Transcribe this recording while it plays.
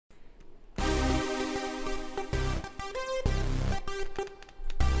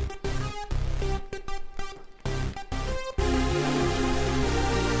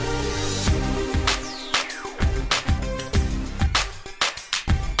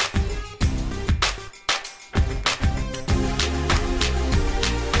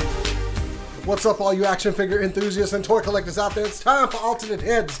What's up, all you action figure enthusiasts and toy collectors out there? It's time for Alternate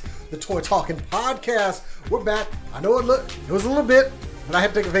Heads, the Toy Talking Podcast. We're back. I know it was a little bit, but I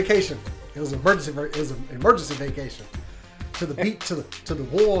had to take a vacation. It was an emergency vacation to the beach, to the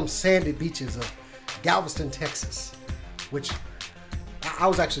warm, sandy beaches of Galveston, Texas, which I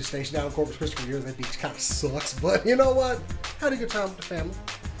was actually stationed down in Corpus Christi for years. That beach kind of sucks, but you know what? Had a good time with the family.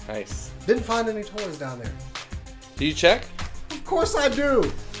 Nice. Didn't find any toys down there. Do you check? Of course I do.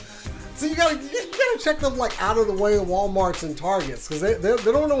 So you gotta check them like out of the way of Walmarts and Targets, because they're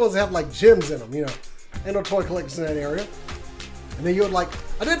the only ones that have like gyms in them. You know, ain't no toy collectors in that area. And then you would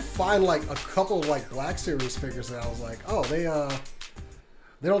I did find like a couple of like Black Series figures that I was like, oh,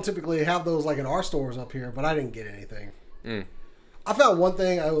 they don't typically have those like in our stores up here, but I didn't get anything. I found one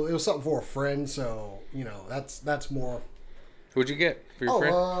thing. It was something for a friend, so you know that's more. What'd you get for your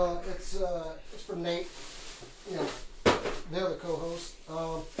friend? It's for Nate. You know, they're the co-host.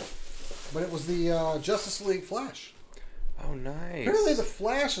 But it was the Justice League Flash. Oh, nice. Apparently the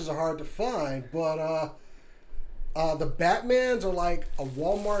Flashes are hard to find, but the Batmans are like a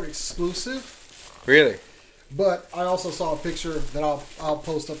Walmart exclusive. Really? But I also saw a picture that I'll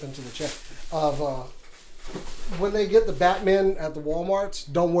post up into the chat of when they get the Batman at the Walmarts.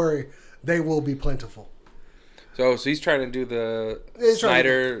 Don't worry, they will be plentiful. So he's trying to do the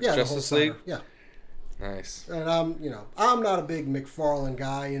Snyder Justice League? Yeah. Nice. And I'm not a big McFarlane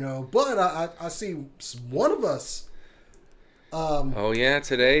guy, but I see one of us. Oh yeah,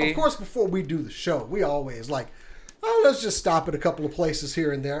 today. Of course, before we do the show, we always let's just stop at a couple of places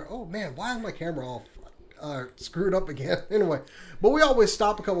here and there. Oh man, why is my camera all screwed up again? Anyway, but we always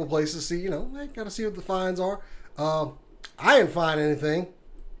stop a couple of places to see, I got to see what the finds are. I didn't find anything.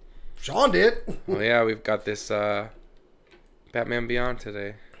 Sean did. Oh yeah, we've got this Batman Beyond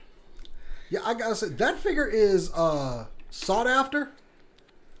today. Yeah, I gotta say, that figure is sought after.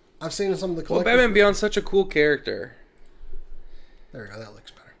 I've seen some of the collectors. Well, Batman Beyond's such a cool character. There we go, that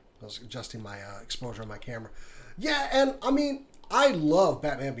looks better. I was adjusting my exposure on my camera. Yeah, and I mean, I love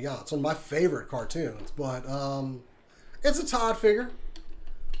Batman Beyond. It's one of my favorite cartoons, but it's a Todd figure.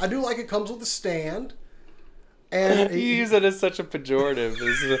 I do like it comes with a stand. And you use it as such a pejorative.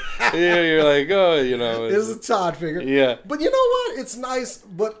 You're like, oh, It's a Todd figure. Yeah. But you know what? It's nice,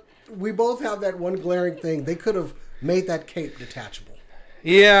 but we both have that one glaring thing. They could have made that cape detachable.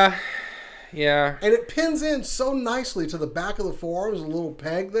 Yeah. Yeah. And it pins in so nicely to the back of the forearms, a little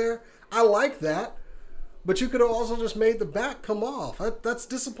peg there. I like that. But you could have also just made the back come off. That's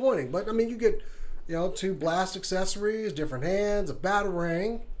disappointing. But, I mean, you get, 2 blast accessories, different hands, a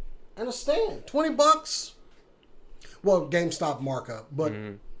batarang, and a stand. $20. Well, GameStop markup, but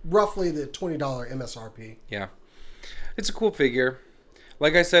roughly the $20 MSRP. Yeah. It's a cool figure.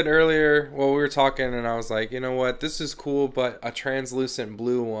 Like I said earlier, we were talking, and I was like, you know what? This is cool, but a translucent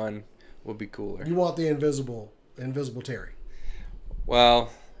blue one would be cooler. You want the invisible Terry. Well,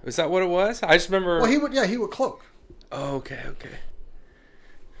 is that what it was? I just remember... Well, he would cloak. Oh, okay.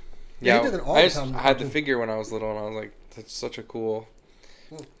 Yeah, Yeah, he did it all I the just time. had the figure when I was little, and I was like, that's such a cool...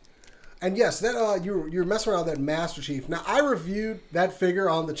 And yes, that you're messing around with that Master Chief. Now, I reviewed that figure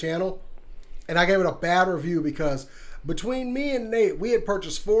on the channel, and I gave it a bad review because... Between me and Nate, we had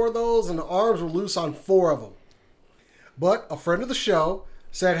purchased 4 of those, and the arms were loose on 4 of them. But a friend of the show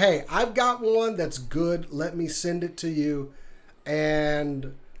said, hey, I've got one that's good. Let me send it to you.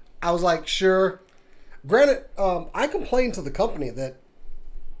 And I was like, sure. Granted, I complained to the company that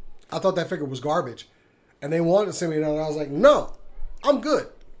I thought that figure was garbage. And they wanted to send me another. And I was like, no, I'm good.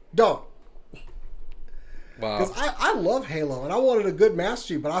 Don't. Wow. Because I love Halo, and I wanted a good Master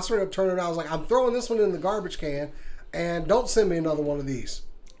Chief, but I straight up turned it around. I was like, I'm throwing this one in the garbage can. And don't send me another one of these.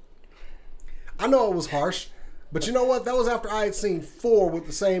 I know it was harsh, but you know what? That was after I had seen 4 with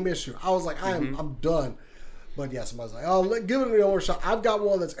the same issue. I was like, I'm done. But yes, somebody's like, oh, give it another shot. I've got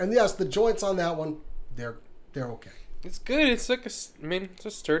one that's, and yes, the joints on that one, they're okay. It's good. It's like it's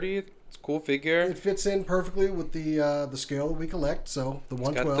a sturdy, it's a cool figure. It fits in perfectly with the scale that we collect. So the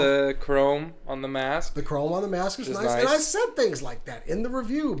 112. Got the chrome on the mask. The chrome on the mask is nice. And I said things like that in the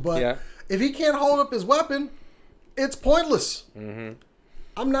review. But if he can't hold up his weapon, it's pointless.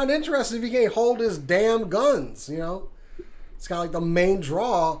 I'm not interested if he can't hold his damn guns, It's kind of like the main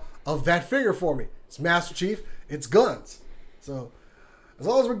draw of that figure for me. It's Master Chief, it's guns. So as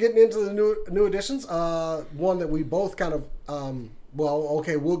long as we're getting into the new additions, one that we both kind of,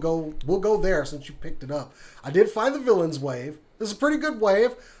 we'll go there since you picked it up. I did find the Villains wave. This is a pretty good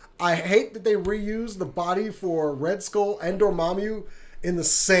wave. I hate that they reused the body for Red Skull and Dormammu in the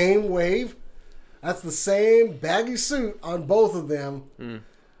same wave. That's the same baggy suit on both of them.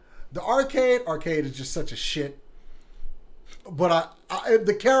 The arcade is just such a shit. But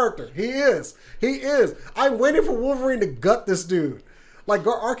the character, he is. I'm waiting for Wolverine to gut this dude. Like,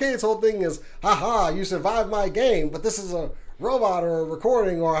 Arcade's whole thing is, haha, you survived my game, but this is a robot or a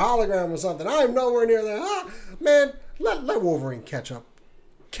recording or a hologram or something. I'm nowhere near there. Man, let Wolverine catch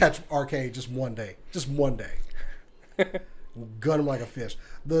Arcade just one day. Just one day. Gun him like a fish.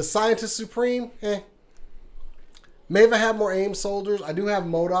 The Scientist Supreme, Maeve had more AIM soldiers. I do have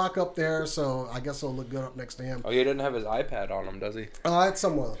MODOK up there, so I guess it'll look good up next to him. Oh, he didn't have his iPad on him, does he? It's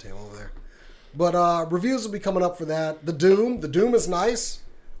somewhere on the table over there. But reviews will be coming up for that. The Doom is nice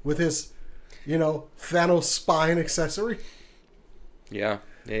with his, Thanos spine accessory. Yeah.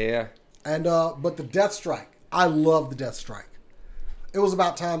 And but the Deathstrike, I love the Deathstrike. It was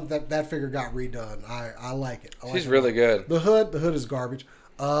about time that figure got redone. I like it. She's really good. The hood is garbage.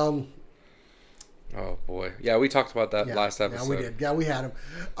 Oh boy, yeah, we talked about that last episode. Yeah, we did. Yeah, we had him.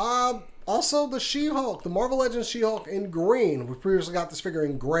 Also, the She-Hulk, the Marvel Legends She-Hulk in green. We previously got this figure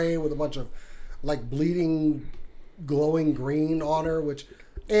in gray with a bunch of like bleeding, glowing green on her, which,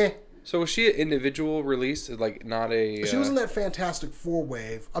 So was she an individual release? Like not a... She was in that Fantastic Four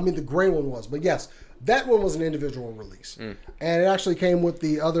wave. I mean, the gray one was. But yes, that one was an individual release. And it actually came with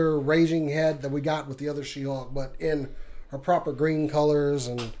the other Raging Head that we got with the other She-Hulk, but in her proper green colors.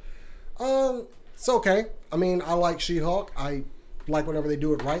 And it's okay. I mean, I like She-Hulk. I like whenever they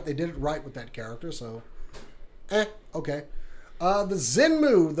do it right. They did it right with that character, so... okay. The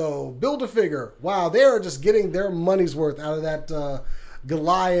Zenmu, though, Build-A-Figure. Wow, they are just getting their money's worth out of that...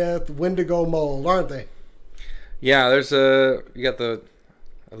 Goliath, Wendigo mold, aren't they? Yeah, you got at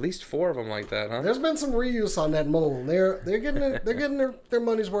least 4 of them like that, huh? There's been some reuse on that mold. They're getting their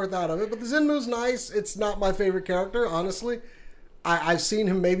money's worth out of it. But the Zenmu's nice. It's not my favorite character, honestly. I've seen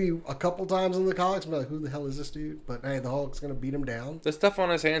him maybe a couple times in the comics. I'm like, who the hell is this dude? But hey, the Hulk's gonna beat him down. The stuff on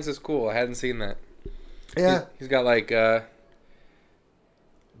his hands is cool. I hadn't seen that. Yeah, he's got like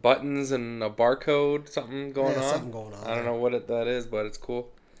buttons and a barcode, something going on. Something going on. I don't know what that is, but it's cool.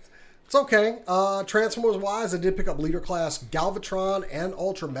 It's okay. Transformers wise, I did pick up Leader Class Galvatron and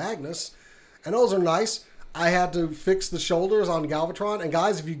Ultra Magnus, and those are nice. I had to fix the shoulders on Galvatron, and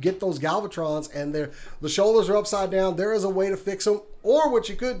guys, if you get those Galvatrons and the shoulders are upside down, there is a way to fix them. Or what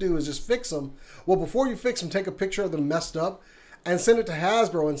you could do is just fix them. Well, before you fix them, take a picture of them messed up and send it to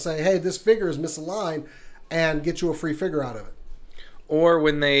Hasbro and say, hey, this figure is misaligned, and get you a free figure out of it. Or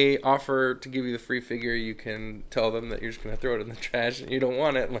when they offer to give you the free figure, you can tell them that you're just going to throw it in the trash and you don't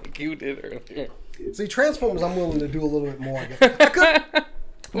want it like you did earlier. See, Transformers, I'm willing to do a little bit more.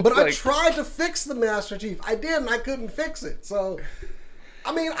 But I tried to fix the Master Chief. I did, and I couldn't fix it. So,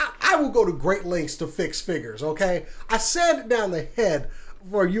 I mean, I will go to great lengths to fix figures, okay? I sanded down the head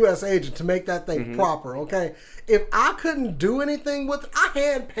for a U.S. agent to make that thing proper, okay? If I couldn't do anything with it, I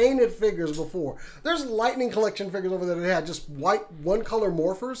hand painted figures before. There's Lightning Collection figures over there that had just white one-color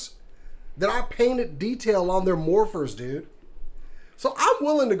morphers that I painted detail on their morphers, dude. So I'm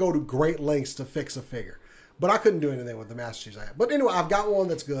willing to go to great lengths to fix a figure. But I couldn't do anything with the Master Chiefs I had. But anyway, I've got one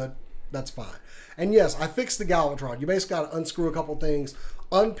that's good. That's fine. And yes, I fixed the Galvatron. You basically got to unscrew a couple things,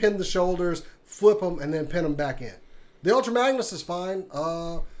 unpin the shoulders, flip them, and then pin them back in. The Ultra Magnus is fine.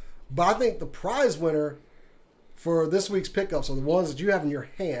 But I think the prize winner for this week's pickups are the ones that you have in your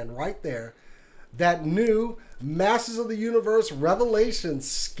hand right there. That new Masters of the Universe Revelation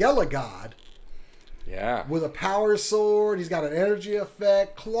Skelegod. Yeah. With a power sword. He's got an energy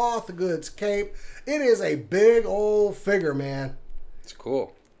effect, cloth goods cape. It is a big old figure, man. It's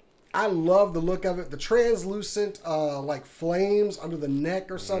cool. I love the look of it. The translucent, like flames under the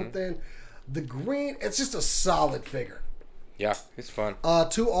neck or something. The green, it's just a solid figure. Yeah, it's fun.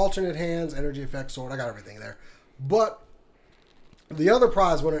 2 alternate hands, energy effect sword. I got everything there. But the other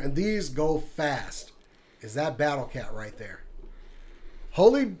prize winner, and these go fast, is that Battle Cat right there.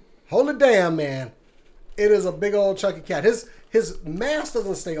 Holy damn, man. It is a big old chunky cat. His mask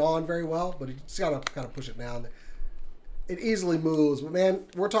doesn't stay on very well, but he's got to kind of push it down. It easily moves. But, man,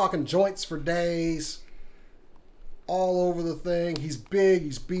 we're talking joints for days. All over the thing. He's big.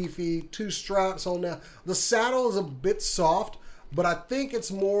 He's beefy. 2 straps on now. The saddle is a bit soft, but I think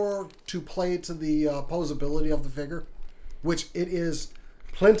it's more to play to the posability of the figure, which it is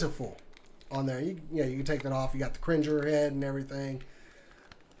plentiful on there. You can take that off. You got the Cringer head and everything.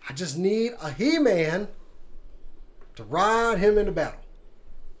 I just need a He-Man to ride him into battle.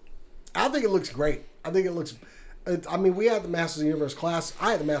 I think it looks great. I think it looks... I mean, we had the Masters of the Universe Classics.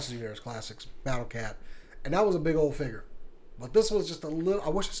 I had the Masters of the Universe Classics Battle Cat, and that was a big old figure. But this was just a little... I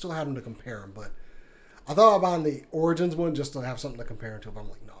wish I still had him to compare him, but I thought about buying the Origins one just to have something to compare him to. But I'm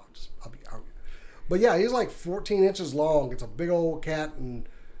like, no, I'll be... But yeah, he's like 14 inches long. It's a big old cat, and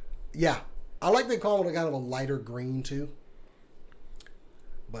yeah. I like they call it a kind of a lighter green, too.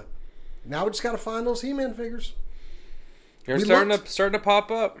 Now we just got to find those He-Man figures. They're starting to pop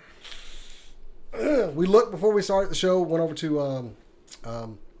up. We looked before we started the show. Went over to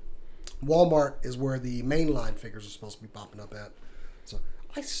Walmart, is where the mainline figures are supposed to be popping up at. So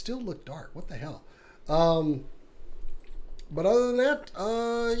I still look dark. What the hell? But other than that,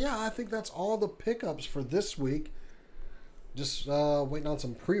 yeah, I think that's all the pickups for this week. Just waiting on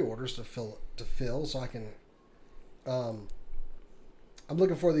some pre-orders to fill, so I can. I'm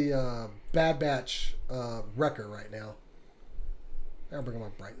looking for the Bad Batch Wrecker right now. I'll bring my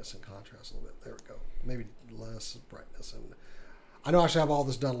brightness and contrast a little bit. There we go. Maybe less brightness. And I know I should have all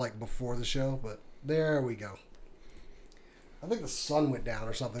this done like before the show, but there we go. I think the sun went down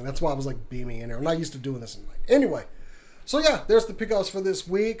or something. That's why I was like beaming in there. I'm not used to doing this in light. Anyway, so yeah, there's the pickups for this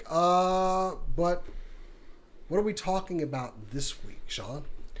week. But what are we talking about this week, Sean?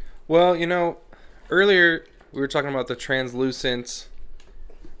 Well, you know, earlier we were talking about the translucent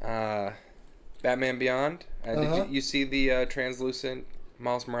Batman Beyond. Did you see the translucent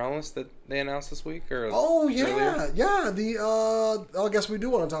Miles Morales that they announced this week? Or oh yeah, earlier? Yeah. I guess we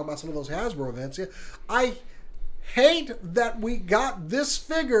do want to talk about some of those Hasbro events. Yeah, I hate that we got this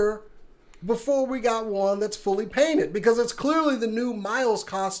figure before we got one that's fully painted, because it's clearly the new Miles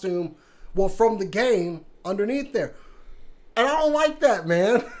costume, well, from the game underneath there, and I don't like that,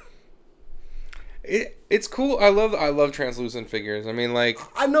 man. It's cool. I love translucent figures. I mean, like,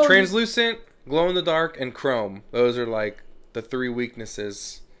 I know translucent, glow in the dark, and chrome. Those are like the three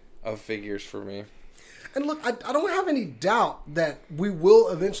weaknesses of figures for me. And look, I don't have any doubt that we will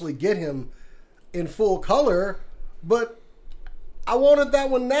eventually get him in full color, but I wanted that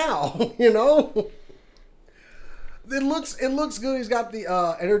one now, you know? It looks good. He's got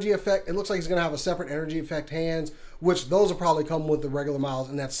the energy effect. It looks like he's going to have a separate energy effect hands, which those will probably come with the regular Miles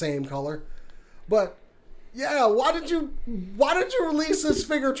in that same color. But yeah, why did you release this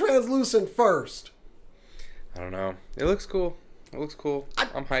figure translucent first? I don't know. It looks cool.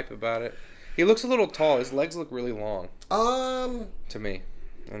 I'm hype about it. He looks a little tall. His legs look really long. To me.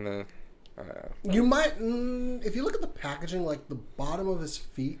 And the you might if you look at the packaging, like the bottom of his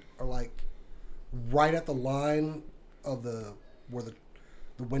feet are like right at the line of where the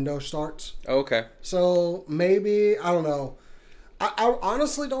window starts. Oh, okay. So maybe, I don't know. I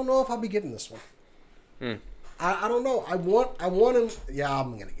honestly don't know if I'll be getting this one. I don't know. I want him. Yeah,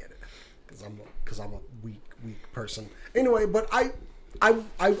 I'm gonna get it because I'm a weak person. Anyway, but I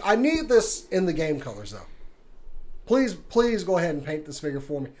need this in the game colors though. Please go ahead and paint this figure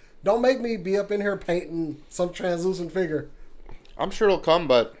for me. Don't make me be up in here painting some translucent figure. I'm sure it'll come,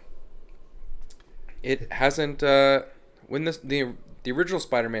 but it hasn't. When the original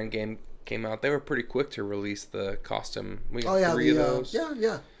Spider-Man game came out, they were pretty quick to release the costume. We got 3 of those.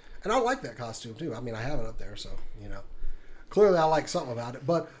 Yeah. And I like that costume too. I mean, I have it up there, so you know. Clearly, I like something about it.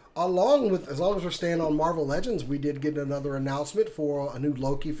 But as long as we're staying on Marvel Legends, we did get another announcement for a new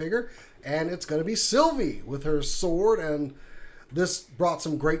Loki figure, and it's going to be Sylvie with her sword. And this brought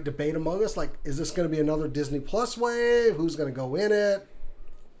some great debate among us. Like, is this going to be another Disney Plus wave? Who's going to go in it?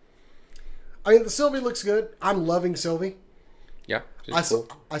 I mean, the Sylvie looks good. I'm loving Sylvie. Yeah, cool.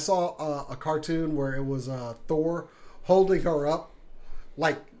 I saw a cartoon where it was Thor holding her up,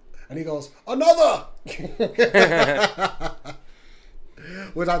 like, and he goes, "Another,"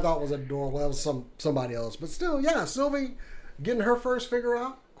 which I thought was adorable. That was somebody else, but still, yeah, Sylvie getting her first figure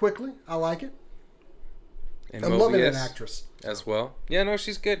out quickly. I like it. And I'm loving an actress as well. Yeah, no,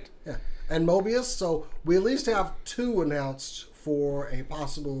 she's good. Yeah, and Mobius. So we at least have 2 announced for a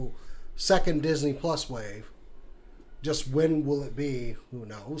possible second Disney Plus wave. Just when will it be? Who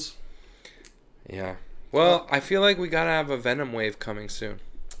knows? Yeah. Well, I feel like we gotta have a Venom wave coming soon.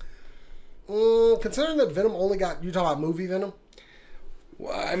 Considering that Venom only got, you talking about movie Venom?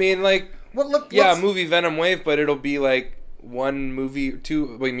 Well, I mean, like, movie Venom wave, but it'll be like 1 movie,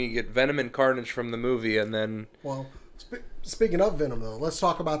 2. When you get Venom and Carnage from the movie, and then. Well, speaking of Venom, though, let's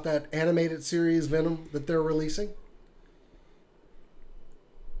talk about that animated series Venom that they're releasing.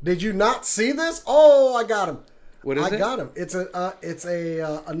 Did you not see this? Oh, I got him. What is it? I got him. It's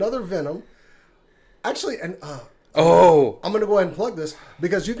another Venom. Actually, and I'm going to go ahead and plug this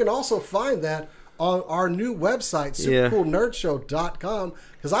because you can also find that on our new website, supercoolnerdshow.com,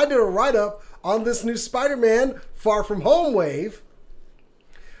 because I did a write-up on this new Spider-Man Far From Home wave.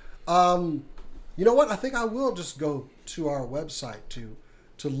 You know what? I think I will just go to our website to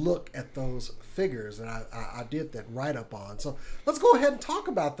look at those figures that I did that write-up on. So let's go ahead and talk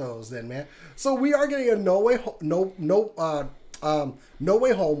about those then, man. So we are getting a No Way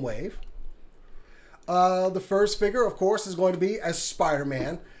Home wave. The first figure, of course, is going to be as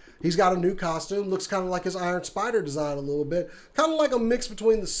Spider-Man. He's got a new costume. Looks kind of like his Iron Spider design a little bit. Kind of like a mix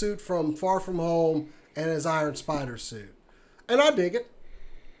between the suit from Far From Home and his Iron Spider suit. And I dig it.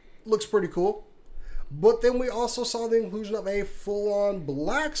 Looks pretty cool. But then we also saw the inclusion of a full-on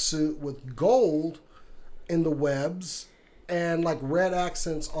black suit with gold in the webs and like red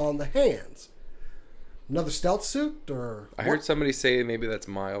accents on the hands. Another stealth suit, or I heard somebody say maybe that's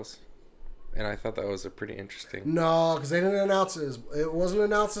Miles, and I thought that was a pretty interesting. No, because they didn't announce it. It wasn't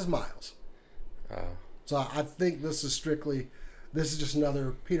announced as Miles. Oh. So I think this is just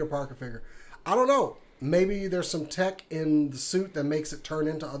another Peter Parker figure. I don't know. Maybe there's some tech in the suit that makes it turn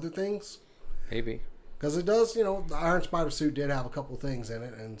into other things. Maybe. Because it does, the Iron Spider suit did have a couple things in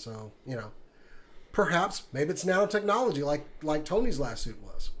it, and so, perhaps, maybe it's nanotechnology like Tony's last suit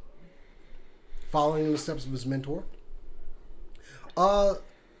was. Following in the steps of his mentor.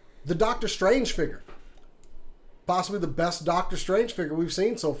 The Doctor Strange figure. Possibly the best Doctor Strange figure we've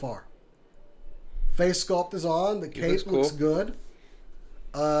seen so far. Face sculpt is on. The cape looks good.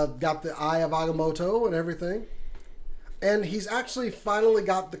 Got the Eye of Agamotto and everything. And he's actually finally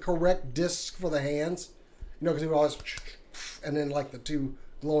got the correct discs for the hands. Because he would always... And then, like, the two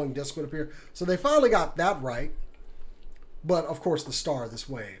glowing discs would appear. So they finally got that right. But, of course, the star of this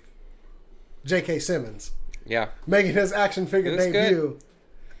wave. J.K. Simmons. Yeah. Making his action figure debut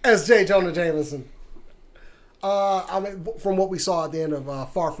as J. Jonah Jameson. From what we saw at the end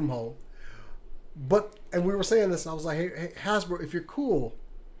of Far From Home. And we were saying this, and I was like, hey Hasbro, if you're cool,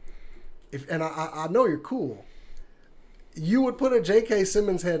 and I know you're cool, you would put a J.K.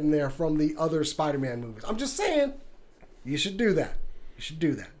 Simmons head in there from the other Spider-Man movies. I'm just saying, you should do that. You should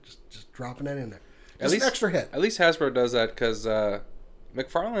do that. Just dropping that in there. Just at least, an extra head. At least Hasbro does that, because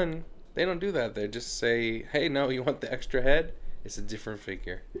McFarlane, they don't do that. They just say, hey, no, you want the extra head? It's a different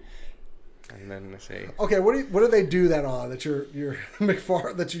figure. And then they say, okay, what do they do that on that you're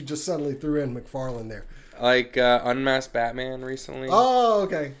that you just suddenly threw in McFarlane there? Like Unmasked Batman recently. Oh,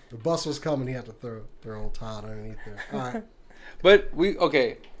 okay. The bus was coming. He had to throw old Todd underneath there. All right. But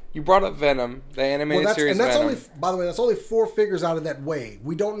you brought up Venom, the animated series. And that's Venom. By the way, that's only 4 figures out of that wave.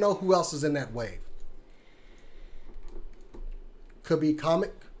 We don't know who else is in that wave. Could be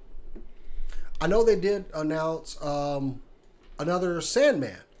comic. I know they did announce another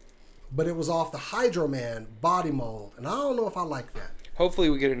Sandman. But it was off the Hydro Man body mold, and I don't know if I like that. Hopefully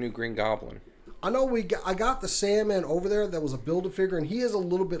we get a new Green Goblin. I know I got the Sandman over there that was a Build-A-Figure, and he is a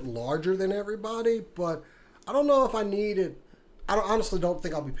little bit larger than everybody, but I don't know if I need it. I honestly don't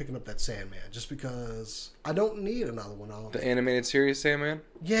think I'll be picking up that Sandman, just because I don't need another one. The animated series Sandman?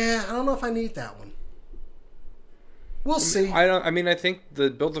 Yeah, I don't know if I need that one. We'll see. I think the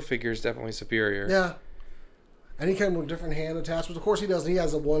Build-A-Figure is definitely superior. Yeah. And he came with different hand attachments. Of course he doesn't. He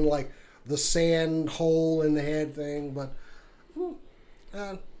has the one like the sand hole in the head thing, but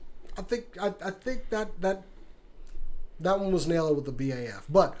I think that one was nailed with the BAF.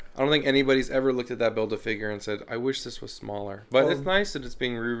 But I don't think anybody's ever looked at that Build-A-Figure and said, I wish this was smaller. But it's nice that it's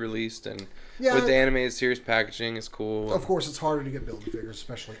being re-released, and with the animated series packaging, it's cool. Of course, it's harder to get Build-A-Figures,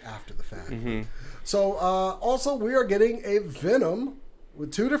 especially after the fact. Mm-hmm. So also we are getting a Venom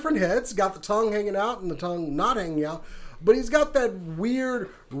with 2 different heads. Got the tongue hanging out and the tongue not hanging out. But he's got that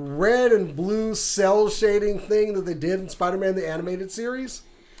weird red and blue cell shading thing that they did in Spider-Man the Animated Series.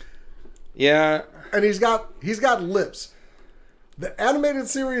 Yeah. And he's got lips. The animated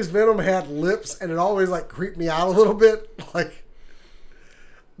series Venom had lips, and it always like creeped me out a little bit. Like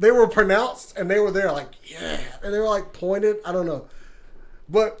they were pronounced and they were there like, yeah. And they were like pointed. I don't know.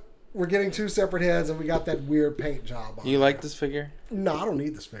 But we're getting 2 separate heads, and we got that weird paint job on. You like this figure? No, I don't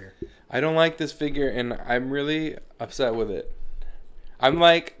need this figure. I don't like this figure, and I'm really upset with it. I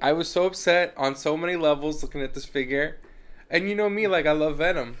was so upset on so many levels looking at this figure. And you know me, like, I love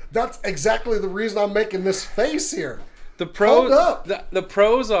Venom. That's exactly the reason I'm making this face here. The pros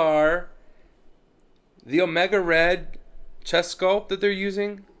are the Omega Red chest sculpt that they're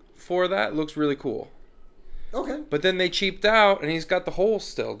using for that looks really cool. Okay. But then they cheaped out, and he's got the holes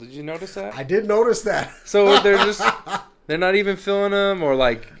still. Did you notice that? I did notice that. So they're not even filling them, or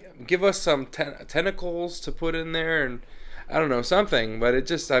like give us some tentacles to put in there, and I don't know, something. But it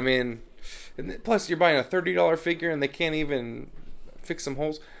just, plus you're buying a $30 figure, and they can't even fix some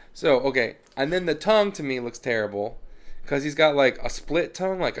holes. So, okay. And then the tongue to me looks terrible, because he's got like a split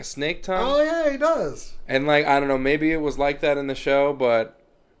tongue, like a snake tongue. Oh, yeah, he does. And like, I don't know, maybe it was like that in the show, but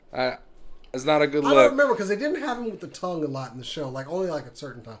it's not a good look. I don't remember, because they didn't have him with the tongue a lot in the show, like only like at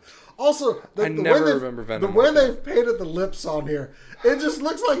certain times. Also, I never remember Venom. The way they've painted the lips on here, it just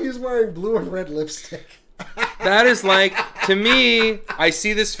looks like he's wearing blue and red lipstick. That is like, to me, I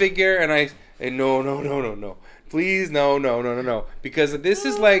see this figure and no. Please, no. Because this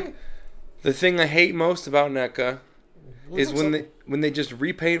is like the thing I hate most about NECA is when they just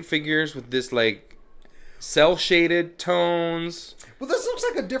repaint figures with this like cell shaded tones. Well, this looks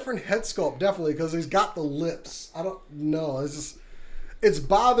like a different head sculpt, definitely, because he's got the lips. I don't know. It's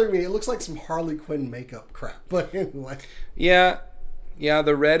bothering me. It looks like some Harley Quinn makeup crap. But anyway. Yeah,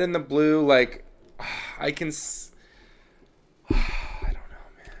 the red and the blue, like, I don't know,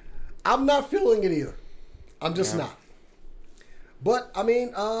 man. I'm not feeling it either. I'm just not. But, I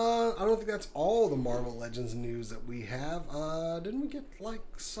mean, I don't think that's all the Marvel Legends news that we have. Didn't we get, like,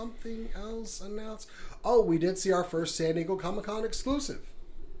 something else announced? Oh, we did see our first San Diego Comic-Con exclusive.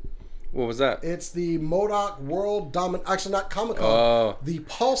 What was that? It's the MODOK World Actually, not Comic-Con. Oh. The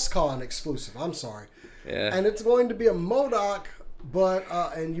PulseCon exclusive. I'm sorry. Yeah. And it's going to be a MODOK, but,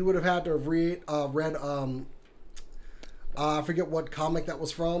 and you would have had to have read, I forget what comic that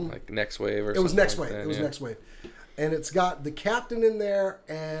was from. Like Next Wave or something. It was Next Wave. That, it was Next Wave. And it's got the captain in there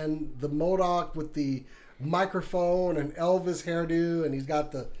and the MODOK with the microphone and Elvis hairdo, and he's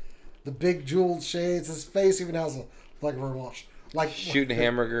got the big jeweled shades. His face even has a like very much like shooting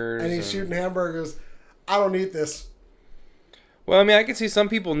hamburgers. And he's shooting hamburgers. I don't need this. Well, I mean, I can see some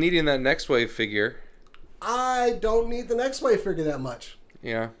people needing that Next Wave figure. I don't need the Next Wave figure that much.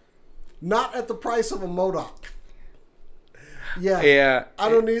 Yeah. Not at the price of a MODOK. Yeah. I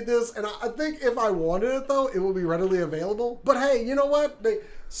don't need this. And I think if I wanted it, though, it will be readily available. But hey, you know what?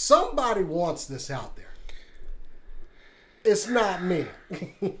 Somebody wants this out there. It's not me.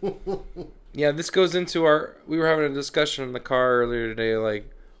 Yeah, this goes into we were having a discussion in the car earlier today,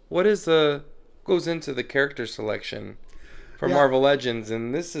 like, goes into the character selection for Marvel Legends.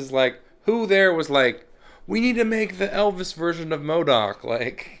 And this is like, who there was like, we need to make the Elvis version of MODOK.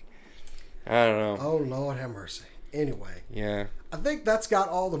 Like, I don't know. Oh, Lord have mercy. Anyway, yeah, I think that's got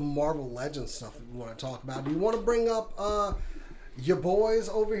all the Marvel Legends stuff that we want to talk about. Do you want to bring up your boys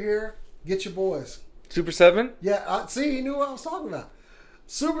over here? Get your boys. Super 7? Yeah, see, he knew what I was talking about.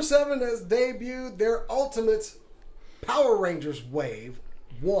 Super 7 has debuted their Ultimate Power Rangers Wave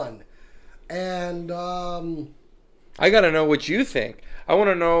 1. And I got to know what you think. I want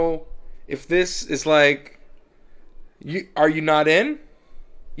to know if this is like, are you not in?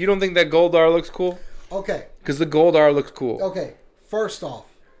 You don't think that Goldar looks cool? Okay. Because the Goldar looks cool. Okay. First off,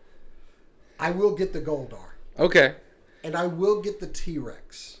 I will get the Goldar. Okay. And I will get the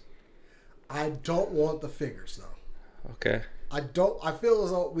T-Rex. I don't want the figures, though. Okay. I feel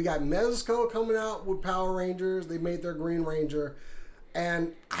as though we got Mezco coming out with Power Rangers. They made their Green Ranger.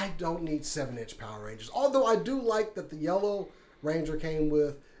 And I don't need 7-inch Power Rangers. Although I do like that the Yellow Ranger came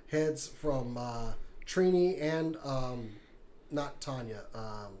with heads from Trini and not Tanya.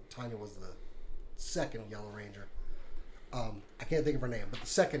 Tanya was the second Yellow Ranger. I can't think of her name, but the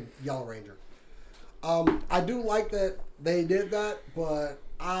second Yellow Ranger. I do like that they did that, but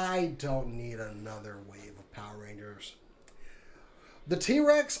I don't need another wave of Power Rangers. The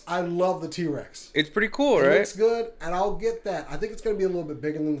T-Rex, I love the T-Rex. It's pretty cool, right? It looks good, and I'll get that. I think it's going to be a little bit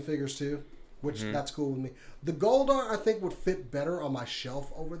bigger than the figures, too, which that's cool with me. The Goldar, I think, would fit better on my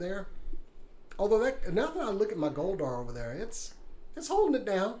shelf over there. Although, now that I look at my Goldar over there, it's holding it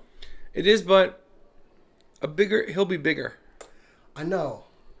down. It is, but he'll be bigger. I know.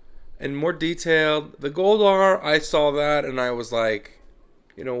 And more detailed. The Goldar, I saw that, and I was like,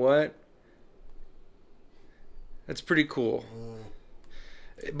 you know what? That's pretty cool.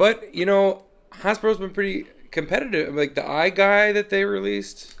 But, you know, Hasbro's been pretty competitive. Like, the Eye Guy that they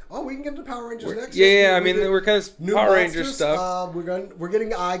released. Oh, we can get to Power Rangers next. Yeah, I mean, we're kind of new Power Ranger stuff. We're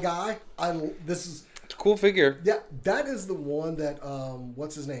getting Eye Guy. It's a cool figure. Yeah, that is the one that,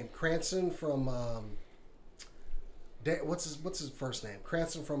 what's his name? Cranston from, what's his first name?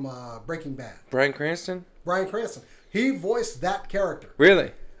 Cranston from Breaking Bad. Bryan Cranston? Bryan Cranston. He voiced that character.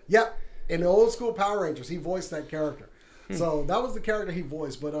 Really? Yep. In the old school Power Rangers, he voiced that character. So that was the character he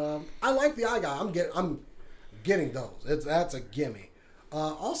voiced. But I like the Eye Guy. I'm getting those. That's a gimme.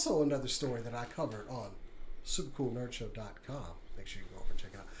 Also, another story that I covered on supercoolnerdshow.com. Make sure you go over and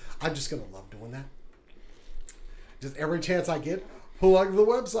check it out. I'm just going to love doing that. Just every chance I get, pull out the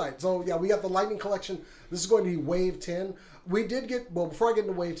website. So, yeah, we got the Lightning Collection. This is going to be Wave 10. We did get, before I get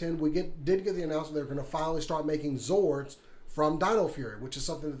into Wave 10, did get the announcement they're going to finally start making Zords from Dino Fury, which is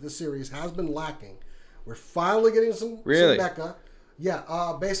something that this series has been lacking. We're finally getting some mecha.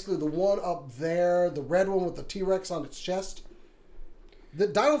 Yeah, basically the one up there, the red one with the T-Rex on its chest. The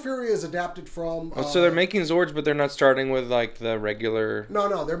Dino Fury is adapted from... so they're making Zords, but they're not starting with, like, the regular...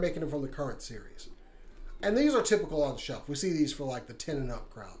 No, they're making them from the current series. And these are typical on the shelf. We see these for, like, the 10 and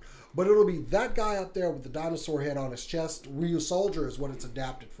up crowd. But it'll be that guy up there with the dinosaur head on his chest. Ryu Soldier is what it's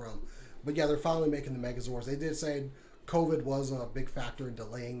adapted from. But yeah, they're finally making the Megazords. They did say COVID was a big factor in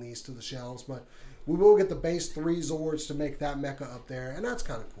delaying these to the shelves, but we will get the base 3 Zords to make that mecha up there, and that's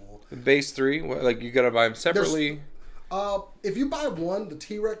kind of cool. The base 3? What, like, you gotta buy them separately? If you buy one, the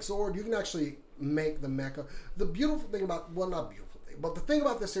T-Rex Zord, you can actually make the mecha. The beautiful thing about, well, not beautiful thing, but the thing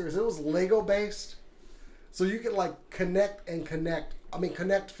about this series, it was Lego based, so you can like connect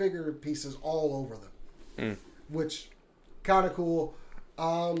figure pieces all over them, which kind of cool.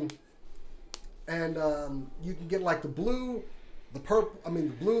 You can get like the blue, the purple, the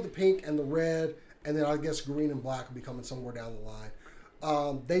blue, the pink, and the red, and then I guess green and black will be coming somewhere down the line.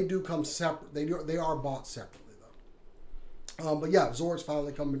 They do come separate. They are bought separately though. But yeah, Zord's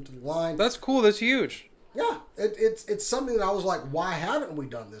finally coming to the line. That's cool. That's huge. Yeah, it's something that I was like, why haven't we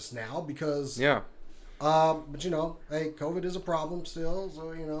done this now? Because but hey, COVID is a problem still,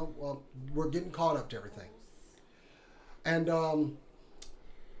 so we're getting caught up to everything. And but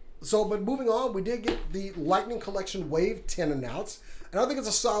moving on, we did get the Lightning Collection Wave 10 announced, and I think it's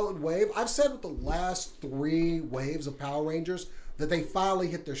a solid wave. I've said with the last 3 waves of Power Rangers that they finally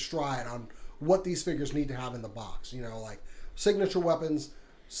hit their stride on what these figures need to have in the box. Like signature weapons,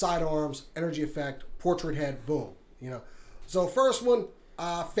 sidearms, energy effect, portrait head, boom. So first one,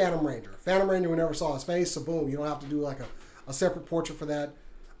 Phantom Ranger. Phantom Ranger, we never saw his face, so boom, you don't have to do like a separate portrait for that.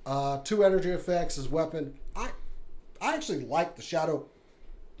 2 energy effects, his weapon. I actually like the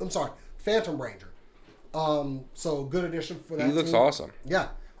Phantom Ranger. So good addition for that. He looks awesome. Yeah,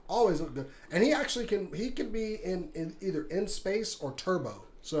 always look good. And he actually can be in either in space or turbo.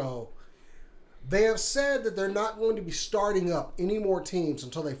 So they have said that they're not going to be starting up any more teams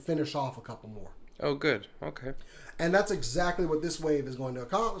until they finish off a couple more. Oh, good. Okay. And that's exactly what this wave is going to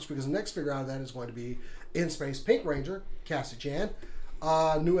accomplish, because the next figure out of that is going to be in space Pink Ranger, Cassie Chan.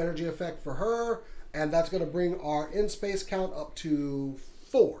 New energy effect for her, and that's going to bring our in space count up to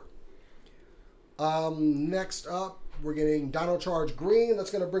 4. Next up, we're getting Dino Charge Green.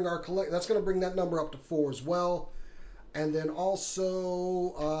 That's going to bring that number up to 4 as well. And then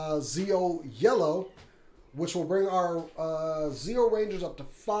also Zeo Yellow, which will bring our Zeo Rangers up to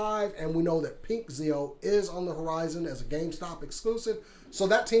 5. And we know that Pink Zeo is on the horizon as a GameStop exclusive, so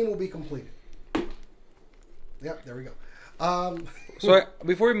that team will be completed. Yep, there we go.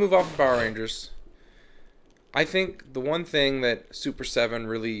 Before we move off of Power Rangers, I think the one thing that Super 7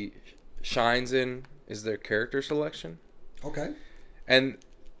 really shines in is their character selection. Okay. And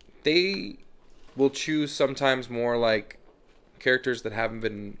they will choose sometimes more like characters that haven't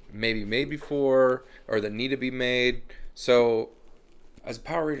been maybe made before or that need to be made. So, as a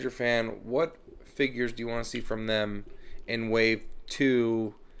Power Ranger fan, what figures do you want to see from them in Wave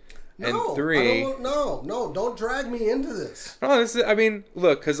 2 and 3? No, don't drag me into this. No,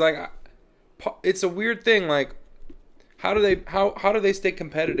 look, because it's a weird thing. Like, how do they stay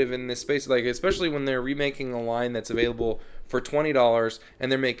competitive in this space? Like, especially when they're remaking a line that's available for $20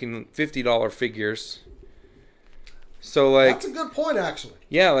 and they're making $50 figures. So that's a good point, actually.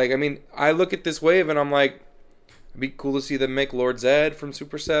 Yeah, I look at this wave and I'm like, it'd be cool to see them make Lord Zed from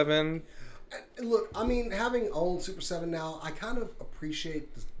Super 7. Look, having owned Super 7 now, I kind of appreciate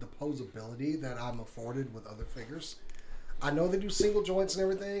the posability that I'm afforded with other figures. I know they do single joints and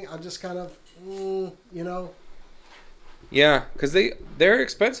everything. I'm just kind of, Yeah, because they're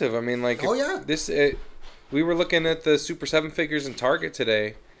expensive. We were looking at the Super 7 figures in Target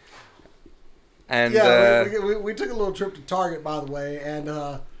today. And we took a little trip to Target, by the way, and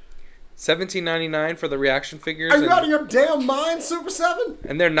 $17.99 for the reaction figures. Are you out of your damn mind, Super 7?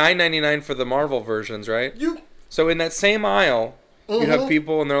 And they're $9.99 for the Marvel versions, right? So in that same aisle, you have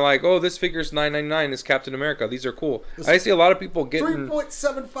people, and they're like, "Oh, this figure's $9.99. Is Captain America. These are cool." I see a lot of people getting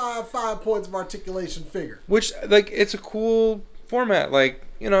 3.755 points of articulation figure, which it's a cool format.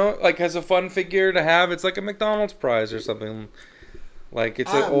 Has a fun figure to have. It's like a McDonald's prize or something. Like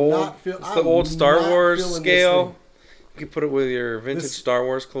it's the old Star Wars scale. You can put it with your vintage Star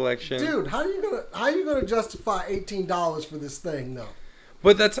Wars collection. Dude, how are you gonna justify $18 for this thing though?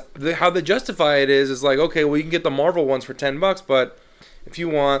 But that's how they justify it is like, okay, well, you can get the Marvel ones for $10, but if you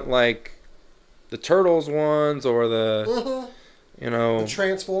want the Turtles ones or the the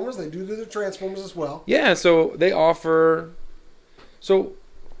Transformers, they do the Transformers as well. Yeah, so they offer. So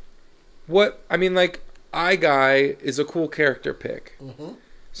what iGuy is a cool character pick.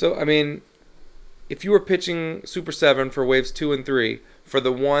 So if you were pitching Super 7 for waves 2 and 3 for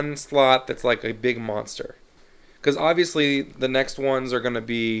the one slot that's like a big monster. Because obviously the next ones are going to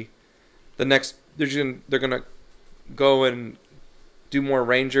be they're going to go and do more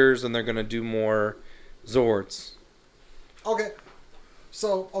Rangers and they're going to do more Zords. Okay.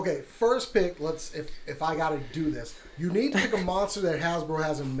 So, first pick, if I got to do this, you need to pick a monster that Hasbro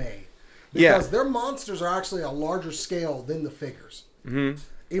hasn't made. Because their monsters are actually a larger scale than the figures. Mm-hmm.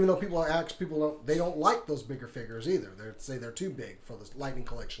 Even though people don't like those bigger figures either. They say they're too big for the Lightning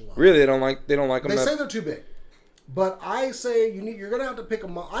Collection line. Really, they don't like them. They say they're too big, but I say you're going to have to pick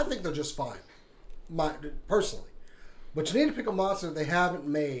a. I think they're just fine, personally. But you need to pick a monster that they haven't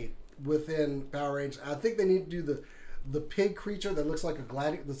made within Power Rangers. I think they need to do the pig creature that looks like a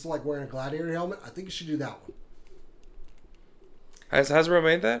gladiator. That's like wearing a gladiator helmet. I think you should do that one. Has Hasbro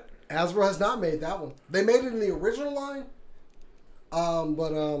made that? Hasbro has not made that one. They made it in the original line.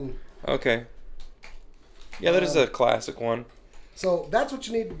 Okay. Yeah, that is a classic one. So that's what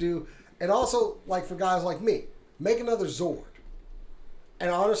you need to do. And also, like for guys like me, make another Zord. And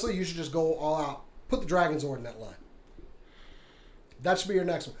honestly, you should just go all out. Put the Dragon Zord in that line. That should be your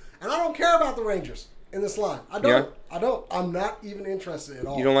next one. And I don't care about the Rangers in this line. I don't. Yeah. I don't. I'm not even interested at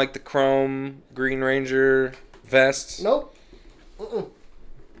all. You don't like the Chrome Green Ranger vests? Nope.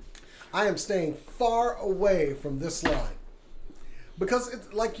 I am staying far away from this line. Because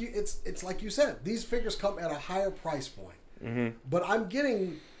it's like you said, these figures come at a higher price point. Mm-hmm. But I'm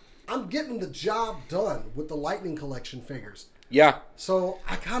getting the job done with the Lightning Collection figures. Yeah. So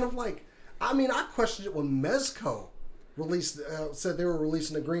I kind of I questioned it when Mezco said they were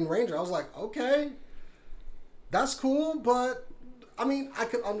releasing the Green Ranger. I was like, okay, that's cool, but I mean, I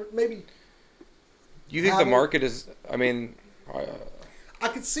could maybe. You think the market is? I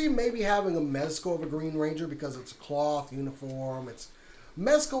could see maybe having a Mezco of a Green Ranger because it's a cloth uniform.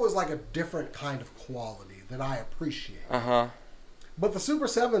 Mezco is like a different kind of quality that I appreciate. But the Super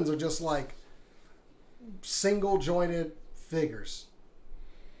 7s are just like single jointed figures.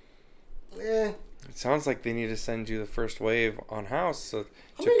 It sounds like they need to send you the first wave on house to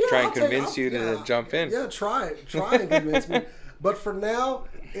try and convince you to jump in. Yeah, try and convince me. But for now,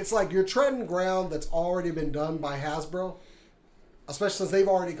 it's like you're treading ground that's already been done by Hasbro. Especially since they've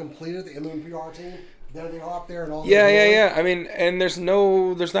already completed the MMPR team. There they are up there and all. Yeah. I mean, and there's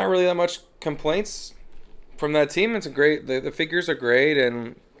not really that much complaints from that team. It's a great. The figures are great,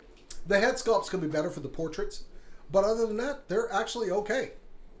 and the head sculpts could be better for the portraits, but other than that, they're actually okay.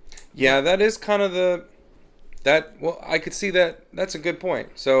 Yeah, that is kind of well, I could see that. That's a good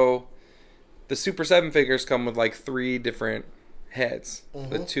point. So, the Super 7 figures come with like 3 different heads,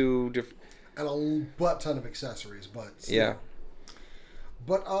 the 2 different, and a butt ton of accessories, but still. Yeah.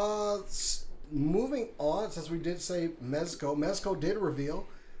 But moving on, since we did say Mezco did reveal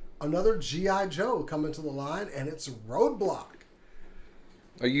another G.I. Joe coming to the line, and it's Roadblock.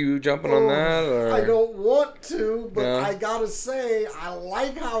 Are you jumping on that? Or? I don't want to, but I gotta say, I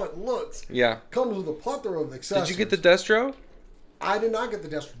like how it looks. Yeah. Comes with a plethora of accessories. Did you get the Destro? I did not get the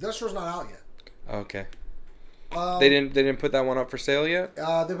Destro. Destro's not out yet. Okay. They didn't put that one up for sale yet? They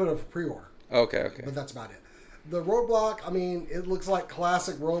put it up for pre-order. Okay. But that's about it. The Roadblock, I mean, it looks like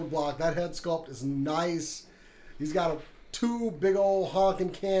classic Roadblock. That head sculpt is nice. He's got 2 big old honking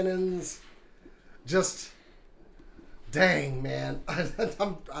cannons. Just, dang, man.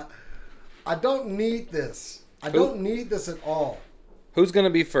 I don't need this. I don't need this at all. Who's going to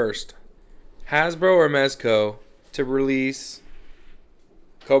be first? Hasbro or Mezco to release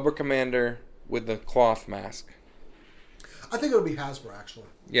Cobra Commander with the cloth mask? I think it'll be Hasbro, actually.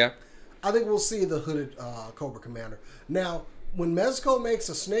 Yeah. I think we'll see the hooded Cobra Commander. Now, when Mezco makes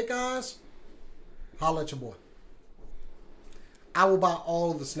a Snake Eyes, holla at your boy. I will buy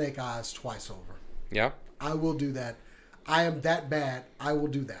all of the Snake Eyes twice over. Yeah. I will do that. I am that bad. I will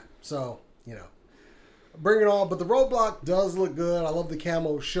do that. So, bring it on. But the Roadblock does look good. I love the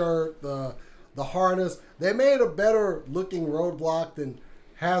camo shirt, the harness. They made a better looking Roadblock than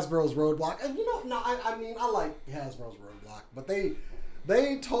Hasbro's Roadblock. And I like Hasbro's Roadblock, but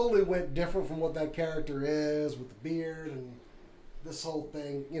they totally went different from what that character is with the beard and this whole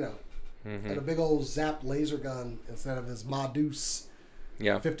thing, and a big old Zap laser gun instead of his Madus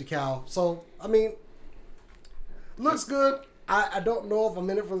 50 cal. So, I mean, looks good. I don't know if I'm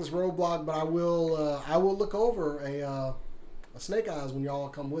in it for this Roadblock, but I will look over a Snake Eyes when y'all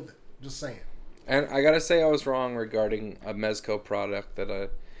come with it. Just saying. And I gotta say I was wrong regarding a Mezco product that I...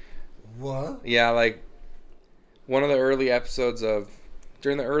 What? Yeah, like, one of the early episodes of...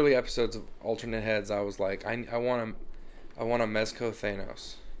 During the early episodes of Alternate Heads, I was like, I want a Mezco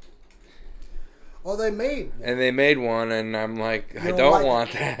Thanos. Oh, they made one. And they made one, and I'm like, I don't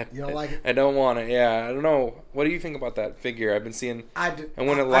want that. You don't like it? I don't want it. Yeah, I don't know. What do you think about that figure? I've been seeing... And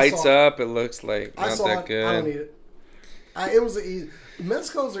when it lights up, it looks like not that good. I don't need it. It was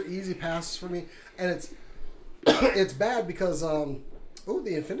Mezcos are easy passes for me, and it's bad because the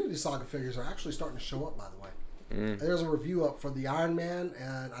Infinity Saga figures are actually starting to show up, by the way. There's a review up for the Iron Man,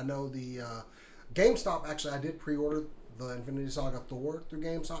 and I know the GameStop, actually, I did pre-order the Infinity Saga Thor through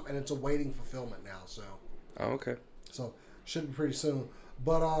GameStop, and it's awaiting fulfillment now. So. Oh, okay. So should be pretty soon.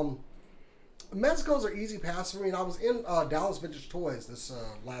 But Mezcos are easy pass for me, and I was in Dallas Vintage Toys this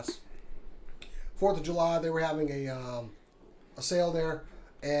last 4th of July. They were having a sale there,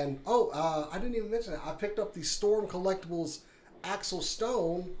 and I didn't even mention it. I picked up the Storm Collectibles Axel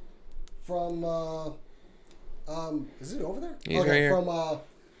Stone from is it over there? He's right here. From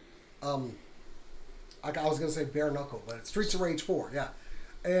I was gonna say Bare Knuckle, but it's Streets of Rage 4, yeah.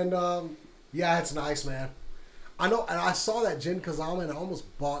 And yeah, it's nice, man. I know, and I saw that Jin Kazama, and I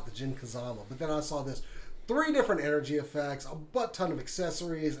almost bought the Jin Kazama, but then I saw this 3 different energy effects, a butt ton of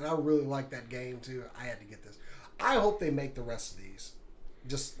accessories, and I really like that game too. I had to get this. I hope they make the rest of these.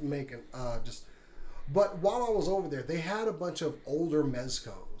 But while I was over there, they had a bunch of older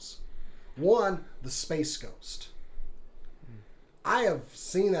Mezcos. One, the Space Ghost. I have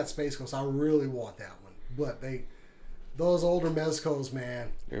seen that Space Ghost. I really want that one, but those older Mezcos,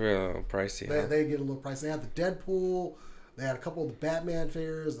 man, they're a little pricey. They get a little pricey. They had the Deadpool. They had a couple of the Batman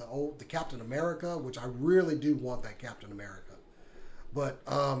figures. The Captain America, which I really do want that Captain America. But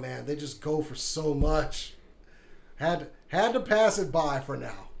oh man, they just go for so much. Had to pass it by for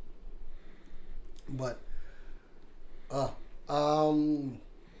now. But where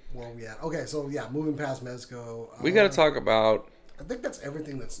are we at? Okay, so yeah, moving past Mezco. We got to talk about. I think that's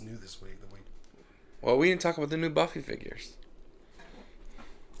everything that's new this week. Well, we didn't talk about the new Buffy figures.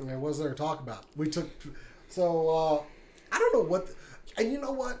 I mean, what's there to talk about? I don't know what, and you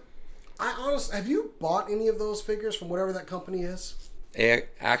know what? I honestly, have you bought any of those figures from whatever that company is?